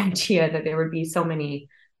no idea that there would be so many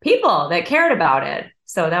people that cared about it.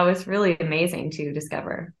 So that was really amazing to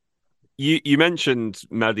discover. You mentioned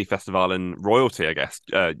Melody Festival and royalty, I guess.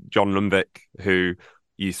 John Lundvik, who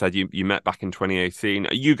you said you met back in 2018.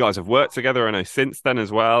 You guys have worked together, I know, since then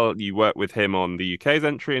as well. You worked with him on the UK's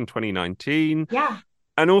entry in 2019. Yeah.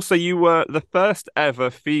 And also, you were the first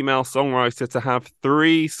ever female songwriter to have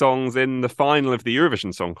 3 songs in the final of the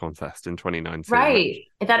Eurovision Song Contest in 2019. Right.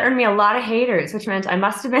 That earned me a lot of haters, which meant I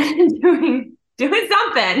must have been doing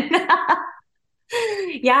something.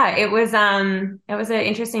 Yeah, it was an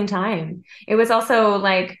interesting time. It was also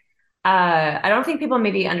like I don't think people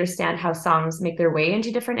maybe understand how songs make their way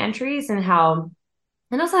into different entries and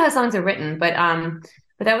also how songs are written, but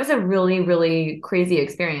that was a really, really crazy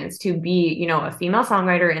experience to be, a female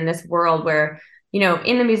songwriter in this world where,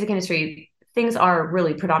 in the music industry, things are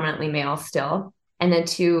really predominantly male still. And then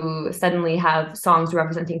to suddenly have songs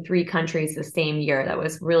representing 3 countries the same year, that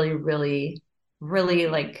was really, really, really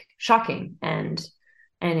like shocking and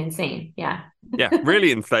insane. Yeah. Yeah,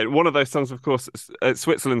 really insane. One of those songs, of course,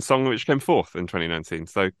 Switzerland's song, which came 4th in 2019.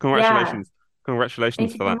 So congratulations. Yeah.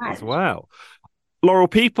 Congratulations for Thank you that so as much. well. Laurel,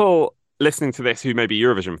 people listening to this who may be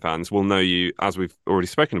Eurovision fans will know you, as we've already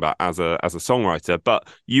spoken about, as a songwriter, but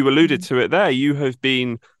you alluded to it there. You have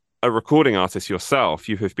been a recording artist yourself.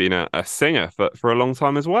 You have been a singer for a long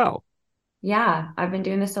time as well. Yeah, I've been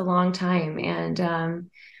doing this a long time. And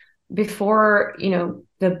before,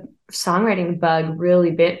 the songwriting bug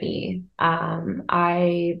really bit me,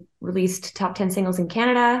 I released top 10 singles in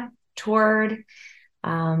Canada, toured.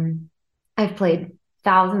 I've played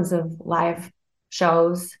thousands of live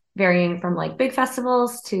shows, varying from like big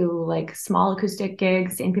festivals to like small acoustic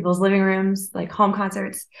gigs in people's living rooms, like home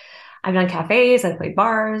concerts. I've done cafes, I've played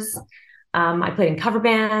bars, I played in cover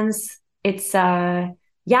bands. It's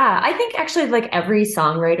yeah, I think actually like every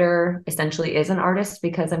songwriter essentially is an artist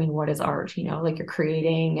because I mean, what is art? Like you're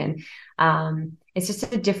creating and it's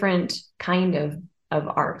just a different kind of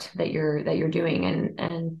art that you're doing.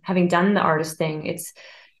 And having done the artist thing, it's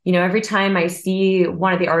every time I see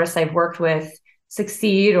one of the artists I've worked with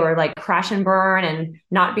succeed or like crash and burn and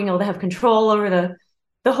not being able to have control over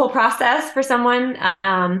the whole process for someone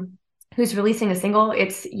who's releasing a single,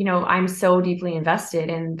 it's, I'm so deeply invested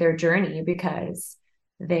in their journey because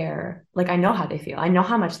they're like, I know how they feel. I know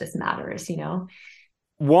how much this matters,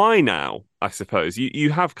 Why now? I suppose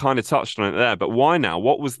you have kind of touched on it there, but why now?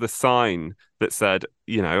 What was the sign that said,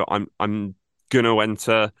 I'm going to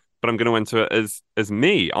enter, but I'm going to enter it as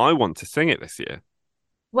me. I want to sing it this year.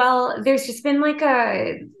 Well, there's been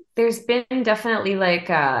definitely like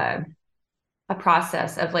a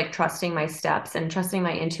process of like trusting my steps and trusting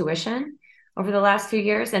my intuition over the last few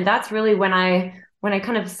years. And that's really when I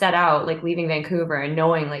kind of set out, like leaving Vancouver and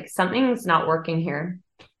knowing like something's not working here.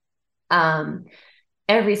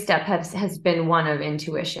 Every step has been one of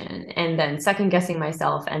intuition and then second guessing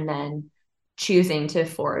myself and then choosing to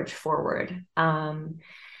forge forward.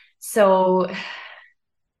 So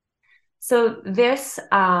this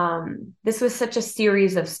was such a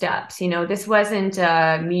series of steps. This wasn't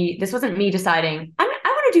me deciding I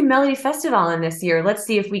want to do Melody Festival in this year. Let's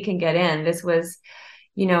see if we can get in. This was,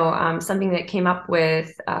 something that came up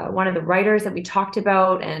with one of the writers that we talked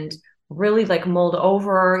about and really like mulled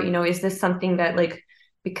over. Is this something that like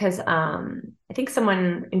because I think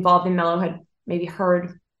someone involved in Mello had maybe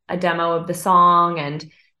heard a demo of the song and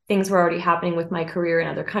things were already happening with my career in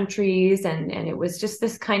other countries and it was just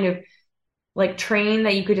this kind of like train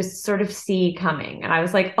that you could just sort of see coming. And I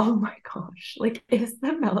was like, oh my gosh, like, is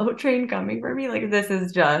the Mellow train coming for me? Like, this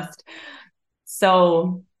is just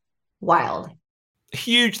so wild.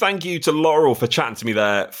 Huge thank you to Laurel for chatting to me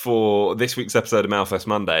there for this week's episode of Melfest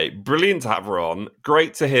Monday. Brilliant to have her on.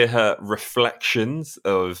 Great to hear her reflections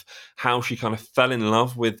of how she kind of fell in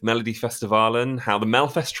love with Melody Festivalen, how the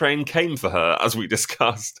Melfest train came for her, as we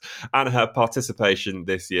discussed, and her participation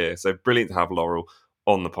this year. So brilliant to have Laurel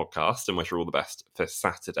on the podcast and wish her all the best for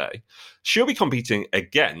Saturday. She'll be competing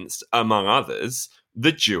against, among others,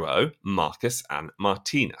 the duo Marcus and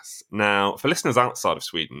Martinus. Now, for listeners outside of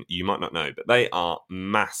Sweden, you might not know, but they are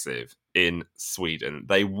massive in Sweden.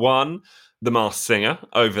 They won the Masked Singer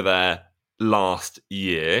over there last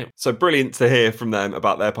year. So brilliant to hear from them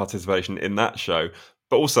about their participation in that show.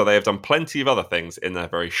 But also they have done plenty of other things in their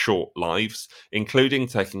very short lives, including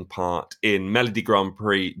taking part in Melody Grand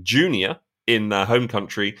Prix Junior in their home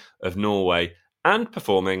country of Norway and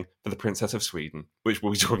performing for the Princess of Sweden, which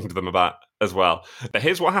we'll be talking to them about as well. But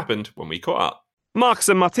here's what happened when we caught up. Marcus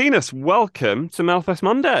and Martinus, welcome to Melfest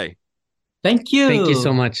Monday. Thank you. Thank you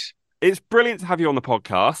so much. It's brilliant to have you on the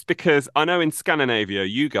podcast because I know in Scandinavia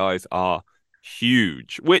you guys are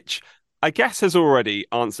huge, which I guess has already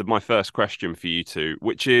answered my first question for you two,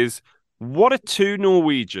 which is, what are two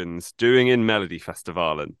Norwegians doing in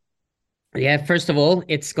Melodifestivalen? Yeah, first of all,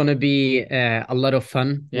 it's going to be a lot of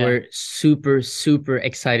fun. Yeah. We're super, super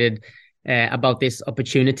excited about this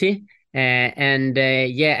opportunity.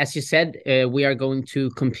 Yeah, as you said, we are going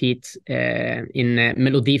to compete in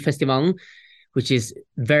Melodifestivalen, which is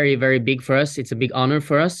very, very big for us. It's a big honor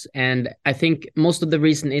for us. And I think most of the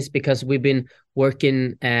reason is because we've been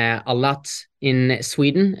working a lot in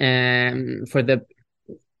Sweden for the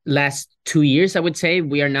last 2 years, I would say.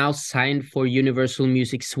 We are now signed for Universal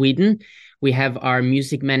Music Sweden. We have our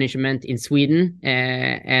music management in Sweden,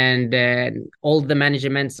 and all the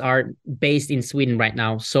managements are based in Sweden right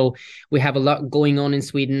now. So we have a lot going on in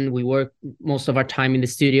Sweden. We work most of our time in the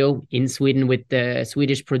studio in Sweden with the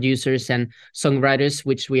Swedish producers and songwriters,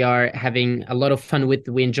 which we are having a lot of fun with.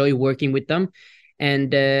 We enjoy working with them.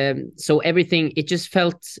 And so everything, it just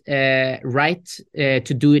felt right to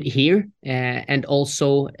do it here. And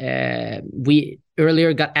also, we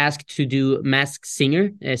earlier got asked to do Masked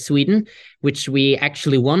Singer Sweden, which we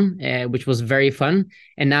actually won, which was very fun.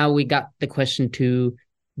 And now we got the question to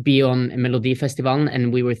be on Melodifestivalen,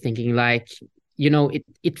 and we were thinking like,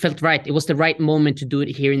 it felt right. It was the right moment to do it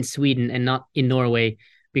here in Sweden and not in Norway,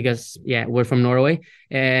 because we're from Norway.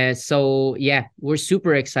 So we're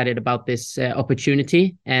super excited about this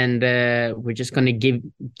opportunity, and we're just going to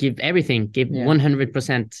give everything,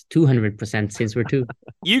 100%, 200%, since we're two.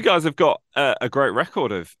 You guys have got a great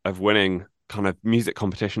record of winning kind of music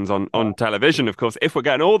competitions on television, of course. If we're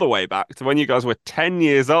going all the way back to when you guys were 10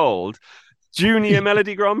 years old, Junior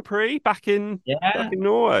Melody Grand Prix back in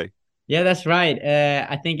Norway. Yeah, that's right.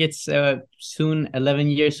 I think it's soon 11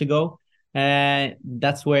 years ago.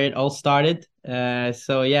 That's where it all started.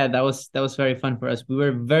 So that was very fun for us. We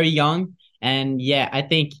were very young, and I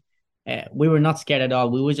think we were not scared at all.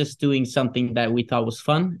 We were just doing something that we thought was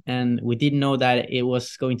fun, and we didn't know that it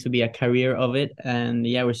was going to be a career of it. And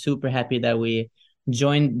we're super happy that we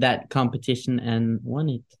joined that competition and won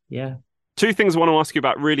it. Yeah. Two things I want to ask you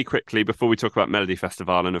about really quickly before we talk about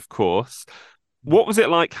Melodifestivalen, of course. What was it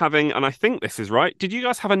like having, and I think this is right, did you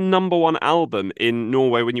guys have a #1 album in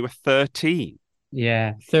Norway when you were 13?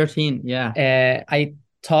 Yeah, 13, yeah. I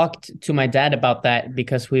talked to my dad about that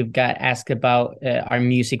because we've got asked about our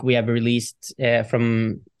music we have released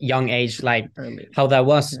from young age, like how that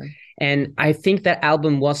was. Yeah. And I think that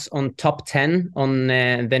album was on top 10 on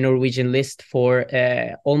the Norwegian list for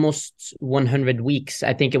almost 100 weeks.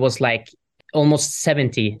 I think it was like almost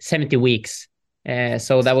 70 weeks.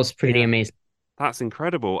 So that was pretty amazing. That's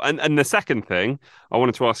incredible. And the second thing I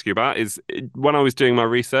wanted to ask you about is, when I was doing my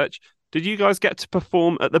research, did you guys get to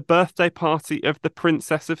perform at the birthday party of the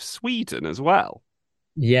Princess of Sweden as well?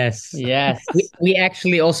 Yes. We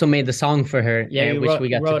actually also made the song for her. Yeah, we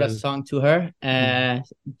wrote a song to her,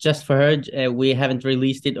 just for her. We haven't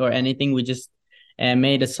released it or anything. We just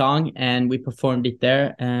made a song and we performed it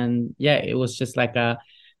there. And it was just like a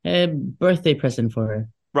birthday present for her.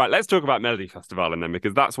 Right, let's talk about Melodifestivalen then,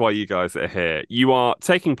 because that's why you guys are here. You are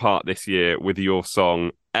taking part this year with your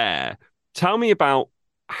song Air. Tell me about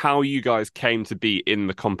how you guys came to be in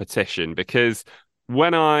the competition, because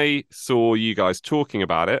when I saw you guys talking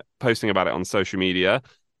about it, posting about it on social media,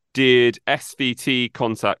 did SVT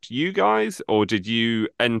contact you guys, or did you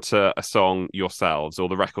enter a song yourselves, or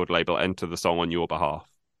the record label enter the song on your behalf?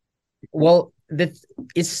 Well,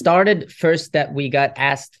 it started first that we got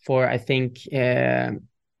asked for, I think,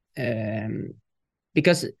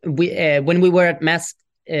 because when we were at Masked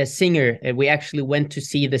Singer, we actually went to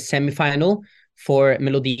see the semifinal for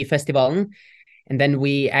Melodifestivalen, and then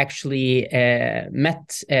we actually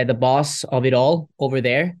met the boss of it all over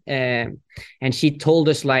there, and she told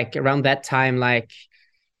us like around that time, like,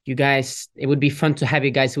 you guys, it would be fun to have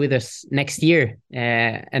you guys with us next year,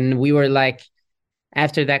 and we were like,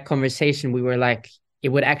 after that conversation, we were like, it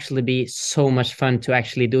would actually be so much fun to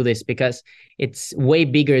actually do this, because it's way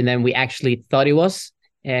bigger than we actually thought it was.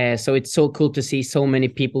 So it's so cool to see so many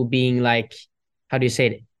people being like, how do you say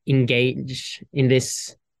it, engaged in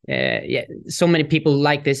this yeah, so many people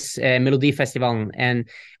like this Melodifestivalen, and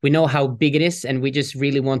we know how big it is, and we just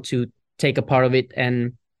really want to take a part of it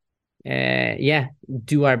and yeah,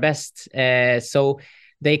 do our best. So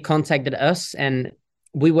they contacted us, and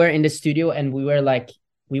we were in the studio, and we were like,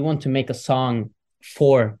 we want to make a song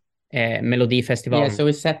for Melodifestivalen. Yeah, so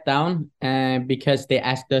we sat down because they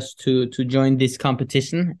asked us to join this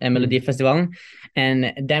competition, Melodifestivalen,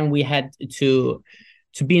 and then we had to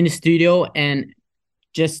be in the studio and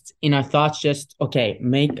just in our thoughts, just okay,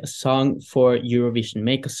 make a song for Eurovision,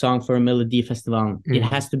 make a song for Melodifestivalen. It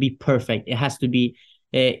has to be perfect. It has to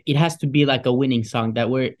be like a winning song that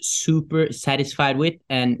we're super satisfied with,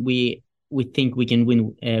 and we think we can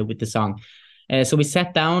win with the song. So we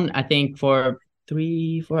sat down, I think, for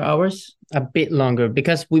 3-4 hours, a bit longer,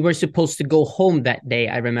 because we were supposed to go home that day,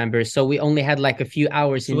 I remember. So we only had like a few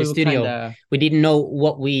hours in the studio. We didn't know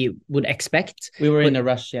what we would expect. We were in a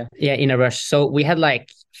rush, yeah, in a rush. So we had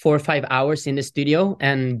like 4 or 5 hours in the studio,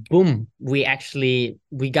 and boom, we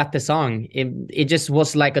got the song. It just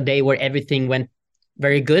was like a day where everything went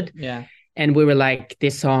very good. Yeah, and we were like,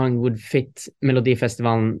 this song would fit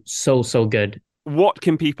Melodifestivalen so good. What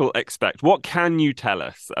can people expect? What can you tell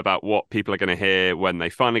us about what people are going to hear when they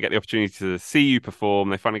finally get the opportunity to see you perform,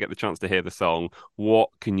 they finally get the chance to hear the song? What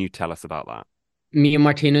can you tell us about that? Me and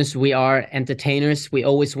Martinus, we are entertainers. We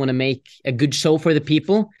always want to make a good show for the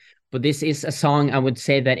people. But this is a song, I would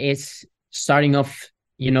say, that is starting off,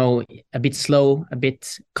 a bit slow, a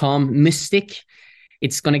bit calm, mystic.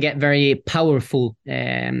 It's going to get very powerful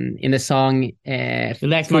in the song.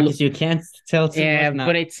 Relax, Marcus, you can't tell too much now.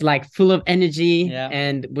 But it's like full of energy,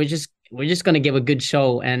 and we're just going to give a good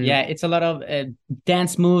show. And yeah, it's a lot of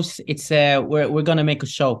dance moves. It's we're going to make a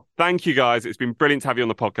show. Thank you, guys. It's been brilliant to have you on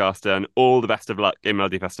the podcast, and all the best of luck in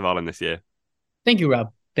Melodifestivalen this year. Thank you,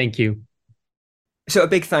 Rob. Thank you. So a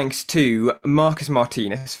big thanks to Marcus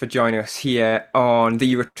Martinez for joining us here on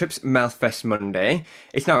the Eurotrip's Melfest Monday.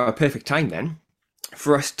 It's now a perfect time then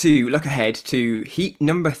for us to look ahead to heat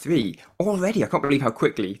number 3. Already, I can't believe how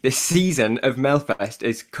quickly this season of Melfest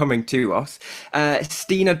is coming to us.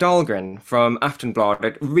 Stina Dahlgren from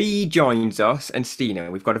Aftonbladet rejoins us. And Stina,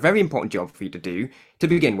 we've got a very important job for you to do. To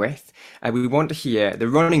begin with, we want to hear the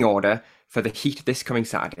running order for the heat this coming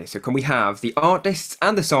Saturday. So can we have the artists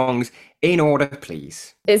and the songs in order,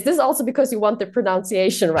 please? Is this also because you want the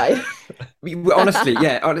pronunciation right? Honestly,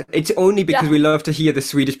 yeah. It's only because we love to hear the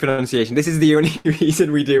Swedish pronunciation. This is the only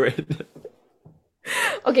reason we do it.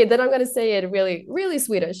 Okay, then I'm going to say it really, really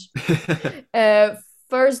Swedish.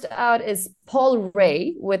 First out is Paul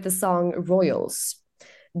Ray with the song Royals.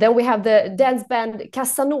 Then we have the dance band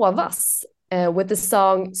Casanovas with the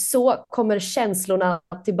song Så kommer känslorna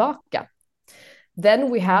tillbaka.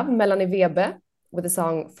 Then we have Melanie Webe with a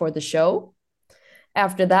song For the Show.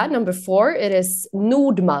 After that, number 4, it is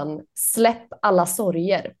Nordman, Släpp alla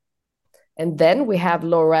sorger. And then we have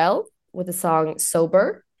Laurel with the song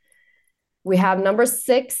Sober. We have number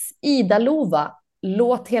 6, Ida Lova,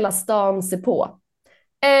 Låt hela stan se på.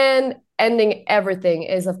 And ending everything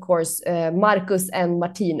is, of course, Marcus and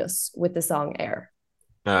Martinus with the song Air.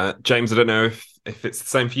 James, I don't know if it's the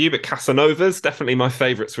same for you, but Casanovas, definitely my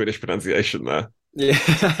favourite Swedish pronunciation there. Yeah.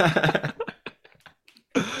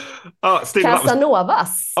 Steve,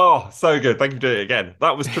 Casanovas. So good. Thank you for doing it again.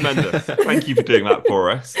 That was tremendous. Thank you for doing that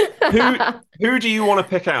for us. Who do you want to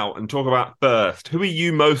pick out and talk about first? Who are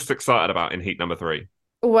you most excited about in heat number 3?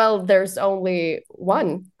 Well, there's only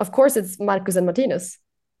one. Of course, it's Marcus and Martinus.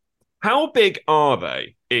 How big are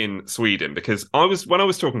they in Sweden? Because when I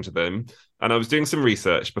was talking to them and I was doing some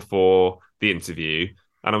research before the interview,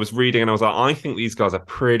 and I was reading and I was like, I think these guys are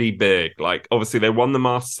pretty big. Like, obviously, they won the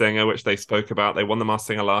Masked Singer, which they spoke about. They won the Masked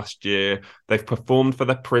Singer last year. They've performed for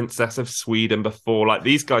the Princess of Sweden before. Like,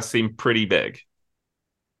 these guys seem pretty big.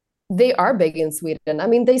 They are big in Sweden. I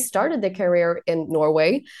mean, they started their career in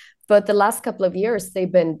Norway, but the last couple of years,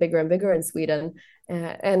 they've been bigger and bigger in Sweden.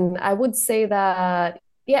 And I would say that,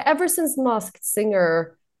 ever since Masked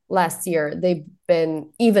Singer last year, they've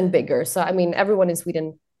been even bigger. So, I mean, everyone in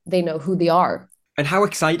Sweden, they know who they are. And how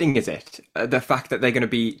exciting is it, the fact that they're going to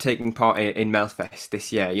be taking part in Melfest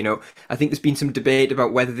this year? You know, I think there's been some debate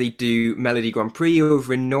about whether they do Melody Grand Prix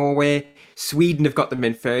over in Norway. Sweden have got them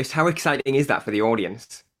in first. How exciting is that for the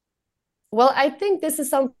audience? Well, I think this is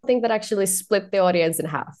something that actually split the audience in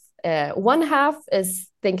half. One half is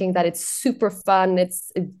thinking that it's super fun.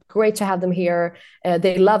 It's great to have them here.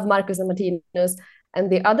 They love Marcus and Martinus. And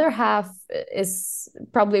the other half is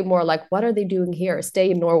probably more like, what are they doing here?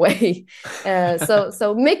 Stay in Norway.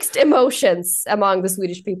 So mixed emotions among the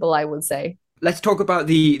Swedish people, I would say. Let's talk about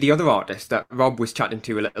the other artist that Rob was chatting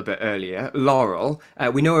to a little bit earlier, Laurel.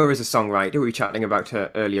 We know her as a songwriter. We were chatting about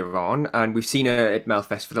her earlier on, and we've seen her at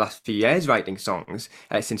Melfest for the last few years writing songs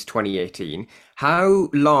since 2018. How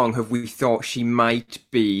long have we thought she might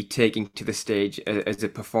be taking to the stage as a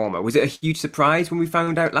performer? Was it a huge surprise when we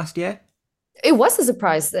found out last year? It was a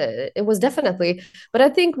surprise. It was definitely. But I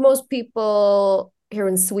think most people here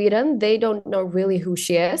in Sweden, they don't know really who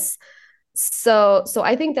she is. So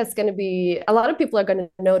I think that's going to be a lot of people are going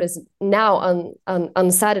to notice now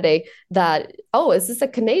on Saturday that, oh, is this a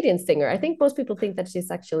Canadian singer? I think most people think that she's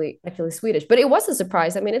actually Swedish, but it was a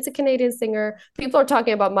surprise. I mean, it's a Canadian singer. People are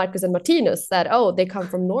talking about Marcus and Martinus, that, oh, they come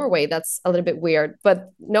from Norway. That's a little bit weird,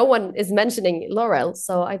 but no one is mentioning Laurel.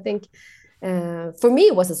 So I think for me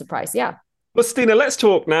it was a surprise. Yeah. Well, Stina, let's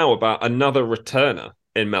talk now about another returner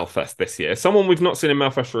in Melfest this year. Someone we've not seen in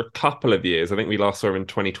Melfest for a couple of years. I think we last saw him in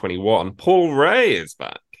 2021. Paul Ray is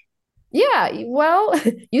back. Yeah, well,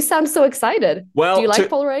 you sound so excited. Well, do you like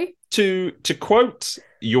Paul Ray? To quote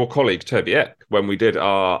your colleague Toby Eck, when we did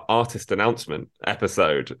our artist announcement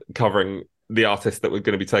episode covering the artists that were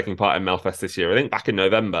going to be taking part in Melfest this year, I think back in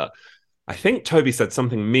November, I think Toby said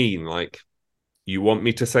something mean like, "You want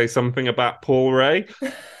me to say something about Paul Ray?"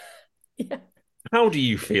 Yeah. How do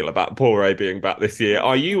you feel about Paul Ray being back this year?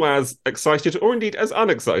 Are you as excited or indeed as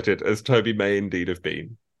unexcited as Toby may indeed have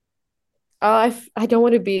been? I don't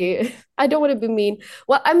want to be I don't want to be mean.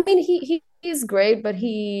 Well, I mean he is great, but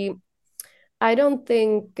I don't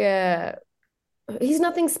think he's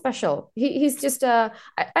nothing special. He's just I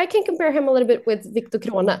can compare him a little bit with Victor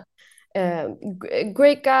Krone.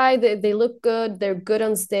 Great guy. They look good. They're good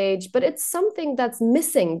on stage, but it's something that's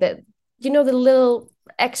missing. That, you know, the little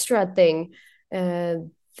extra thing.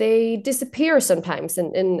 They disappear sometimes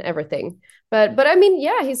in everything. But I mean,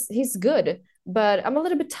 yeah, he's good. But I'm a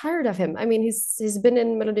little bit tired of him. I mean, he's been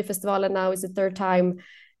in Melodifestivalen now. It's the third time.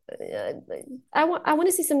 I want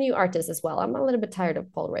to see some new artists as well. I'm a little bit tired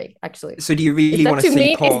of Paul Ray, actually. So do you really want to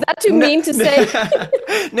see Paul? Is that too mean to say?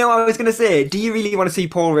 No, I was going to say, do you really want to see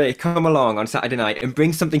Paul Ray come along on Saturday night and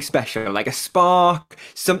bring something special, like a spark,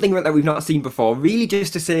 something that we've not seen before, really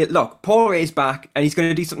just to say, look, Paul Ray's back and he's going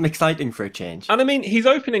to do something exciting for a change? And I mean, he's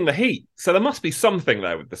opening the heat, so there must be something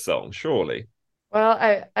there with the song, surely.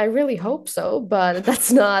 Well, I really hope so, but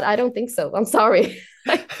I don't think so. I'm sorry.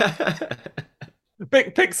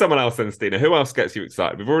 Pick someone else then, Stina. Who else gets you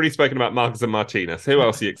excited? We've already spoken about Marcus and Martinus. Who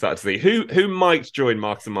else are you excited to see? Who might join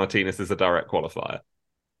Marcus and Martinus as a direct qualifier?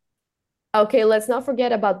 Okay, let's not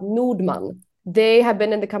forget about Nordman. They have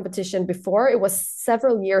been in the competition before. It was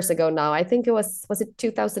several years ago now. I think it was it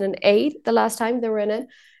 2008 the last time they were in it?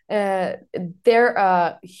 They're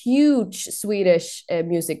a huge Swedish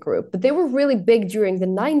music group, but they were really big during the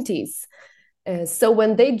 90s. So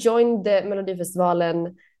when they joined the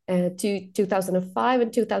Melodifestivalen to 2005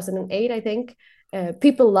 and 2008, I think,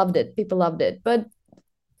 people loved it. But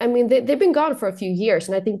I mean, they've been gone for a few years,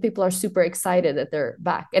 and I think people are super excited that they're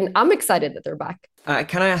back. And I'm excited that they're back.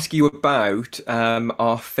 Can I ask you about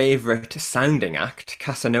our favourite sounding act,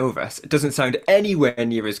 Casanovas? It doesn't sound anywhere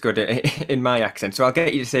near as good in my accent, so I'll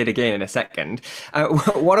get you to say it again in a second.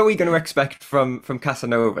 What are we going to expect from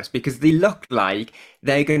Casanovas? Because they look like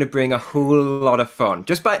they're going to bring a whole lot of fun.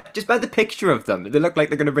 Just by the picture of them, they look like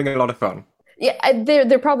they're going to bring a lot of fun. Yeah,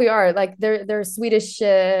 they probably are. Like they're Swedish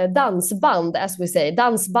dansband, as we say,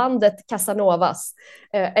 dansbandet Casanovas,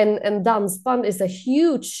 and dansband is a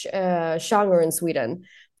huge genre in Sweden.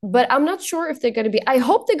 But I'm not sure if they're going to be. I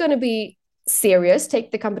hope they're going to be serious,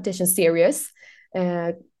 take the competition serious,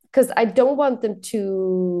 because I don't want them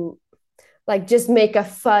to like just make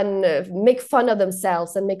fun of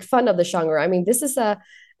themselves and make fun of the genre. I mean, this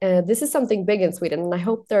is something big in Sweden, and I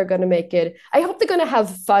hope they're going to make it. I hope they're going to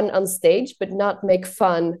have fun on stage, but not make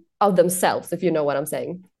fun of themselves, if you know what I'm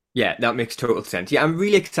saying. Yeah, that makes total sense. Yeah, I'm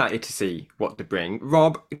really excited to see what they bring.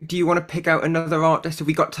 Rob, do you want to pick out another artist? Have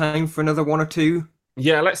we got time for another one or two?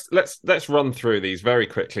 Yeah, let's run through these very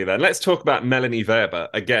quickly then. Let's talk about Melanie Weber.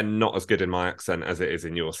 Again, not as good in my accent as it is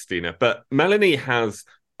in yours, Stina, but Melanie has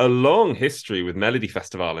a long history with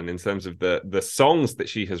Melodifestivalen in terms of the songs that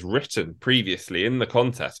she has written previously in the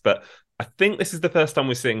contest. But I think this is the first time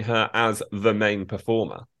we're seeing her as the main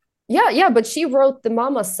performer. Yeah, but she wrote the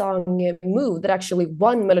Mama song Move that actually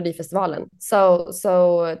won Melodifestivalen. So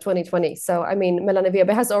 2020. So I mean, Melanie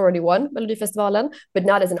Weber has already won Melodifestivalen, but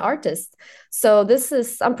not as an artist. So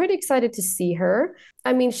I'm pretty excited to see her.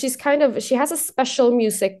 I mean, she has a special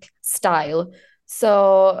music style.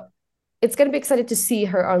 So it's going to be exciting to see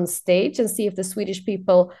her on stage and see if the Swedish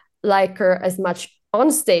people like her as much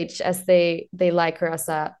on stage as they like her as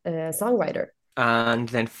a songwriter. And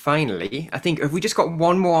then finally, I think have we just got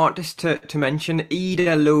one more artist to mention?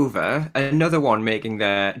 Ida Lover, another one making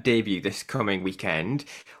their debut this coming weekend.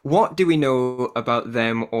 What do we know about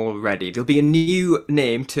them already? There'll be a new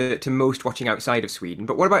name to most watching outside of Sweden,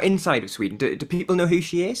 but what about inside of Sweden? Do people know who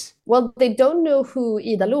she is? Well, they don't know who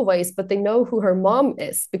Ida Lova is, but they know who her mom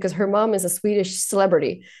is because her mom is a Swedish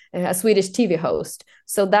celebrity, a Swedish TV host.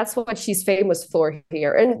 So that's what she's famous for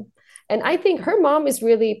here. And I think her mom is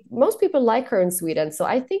really, most people like her in Sweden. So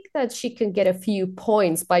I think that she can get a few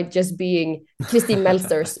points by just being Christine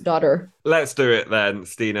Meltzer's daughter. Let's do it then,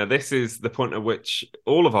 Stina. This is the point at which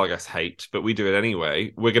all of our guests hate, but we do it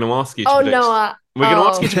anyway. We're going to ask you to predict. We're going to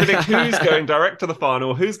ask you to predict who's going direct to the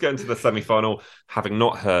final, who's going to the semi-final, having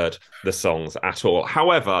not heard the songs at all.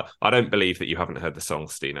 However, I don't believe that you haven't heard the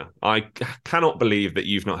songs, Stina. I cannot believe that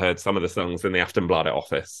you've not heard some of the songs in the Aftonbladet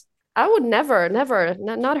office. I would never,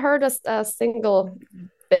 not heard a single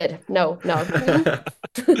bit. No.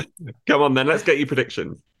 Come on then, let's get your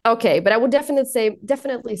predictions. Okay, but I would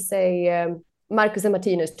definitely say Marcus and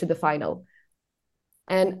Martinus to the final.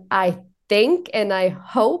 And I think and I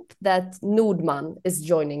hope that Nordman is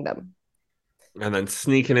joining them. And then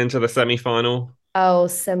sneaking into the semi-final. Oh,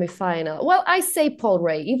 semi-final. Well, I say Paul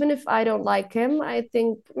Ray. Even if I don't like him, I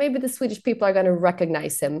think maybe the Swedish people are going to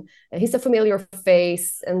recognize him. He's a familiar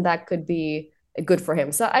face, and that could be good for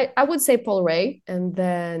him. So I would say Paul Ray. And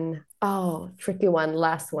then, tricky one,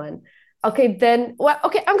 last one. Okay, then,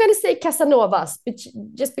 I'm going to say Casanovas,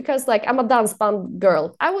 just because, like, I'm a dance band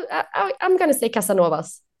girl. I'm going to say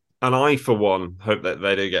Casanovas. And I, for one, hope that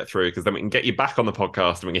they do get through, because then we can get you back on the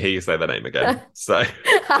podcast and we can hear you say their name again. So...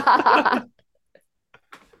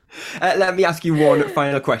 let me ask you one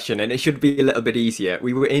final question, and it should be a little bit easier.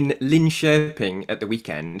 We were in Linköping at the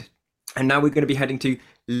weekend, and now we're going to be heading to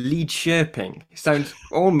Lidköping. Sounds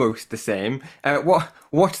almost the same.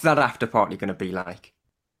 What's that after party going to be like?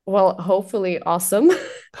 Well, hopefully awesome.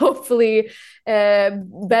 Hopefully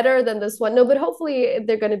better than this one. No, but hopefully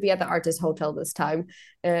they're going to be at the Artist Hotel this time.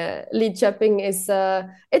 Lidköping is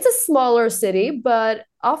it's a smaller city, but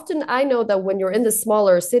often I know that when you're in the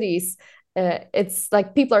smaller cities, it's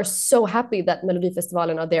like people are so happy that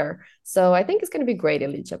Melodifestivalen are there. So I think it's going to be great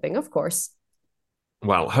in Lidköping, of course.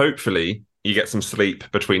 Well, hopefully you get some sleep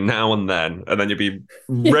between now and then you'll be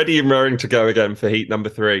ready and raring to go again for heat number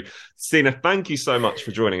 3. Stina, thank you so much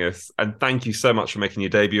for joining us, and thank you so much for making your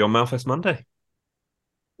debut on Melfest Monday.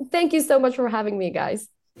 Thank you so much for having me, guys.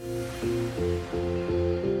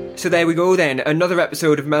 So there we go then. Another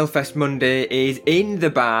episode of Melfest Monday is in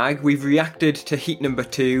the bag. We've reacted to heat number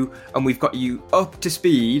 2 and we've got you up to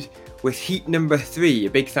speed with heat number 3.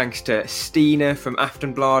 A big thanks to Stina from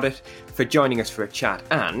Aftonbladet for joining us for a chat,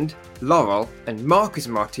 and Laurel and Marcus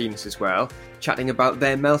Martinez as well, chatting about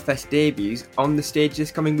their Melfest debuts on the stage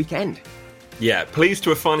this coming weekend. Yeah, pleased to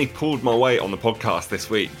have finally pulled my weight on the podcast this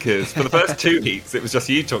week, because for the first 2 heats, it was just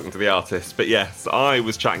you talking to the artists. But yes, I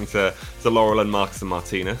was chatting to Laurel and Marcus and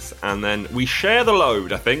Martinez, and then we share the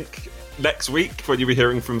load, I think, next week when you'll be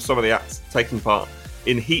hearing from some of the acts taking part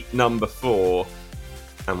in heat number 4.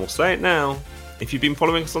 And we'll say it now, if you've been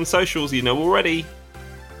following us on socials, you know already,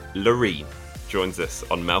 Loreen joins us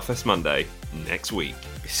on Melfest Monday next week.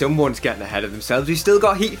 Someone's getting ahead of themselves. We've still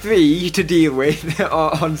got heat 3 to deal with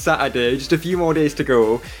on Saturday. Just a few more days to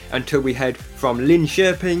go until we head from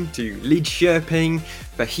Linköping to Lidköping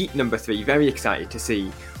for heat number 3. Very excited to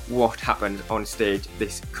see what happens on stage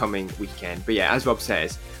this coming weekend. But yeah, as Rob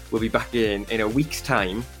says, we'll be back in a week's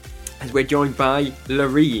time as we're joined by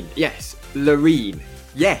Loreen. Yes, Loreen.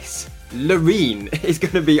 Yes, Loreen is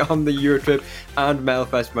going to be on the Eurotrip and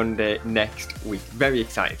Melfest Monday next week. Very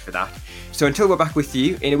excited for that. So until we're back with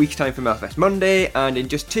you in a week's time for Melfest Monday, and in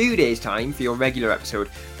just 2 days' time for your regular episode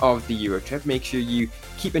of the Eurotrip, make sure you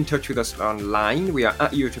keep in touch with us online. We are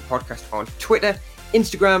at Eurotrip Podcast on Twitter,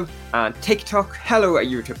 Instagram and TikTok.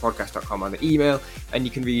 hello@eurotrippodcast.com on the email, and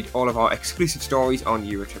you can read all of our exclusive stories on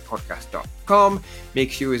eurotrippodcast.com.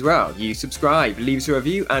 Make sure as well you subscribe, leave us a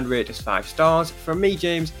review and rate us 5 stars. From me,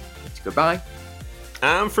 James, it's goodbye.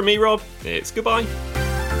 And from me, Rob, it's goodbye.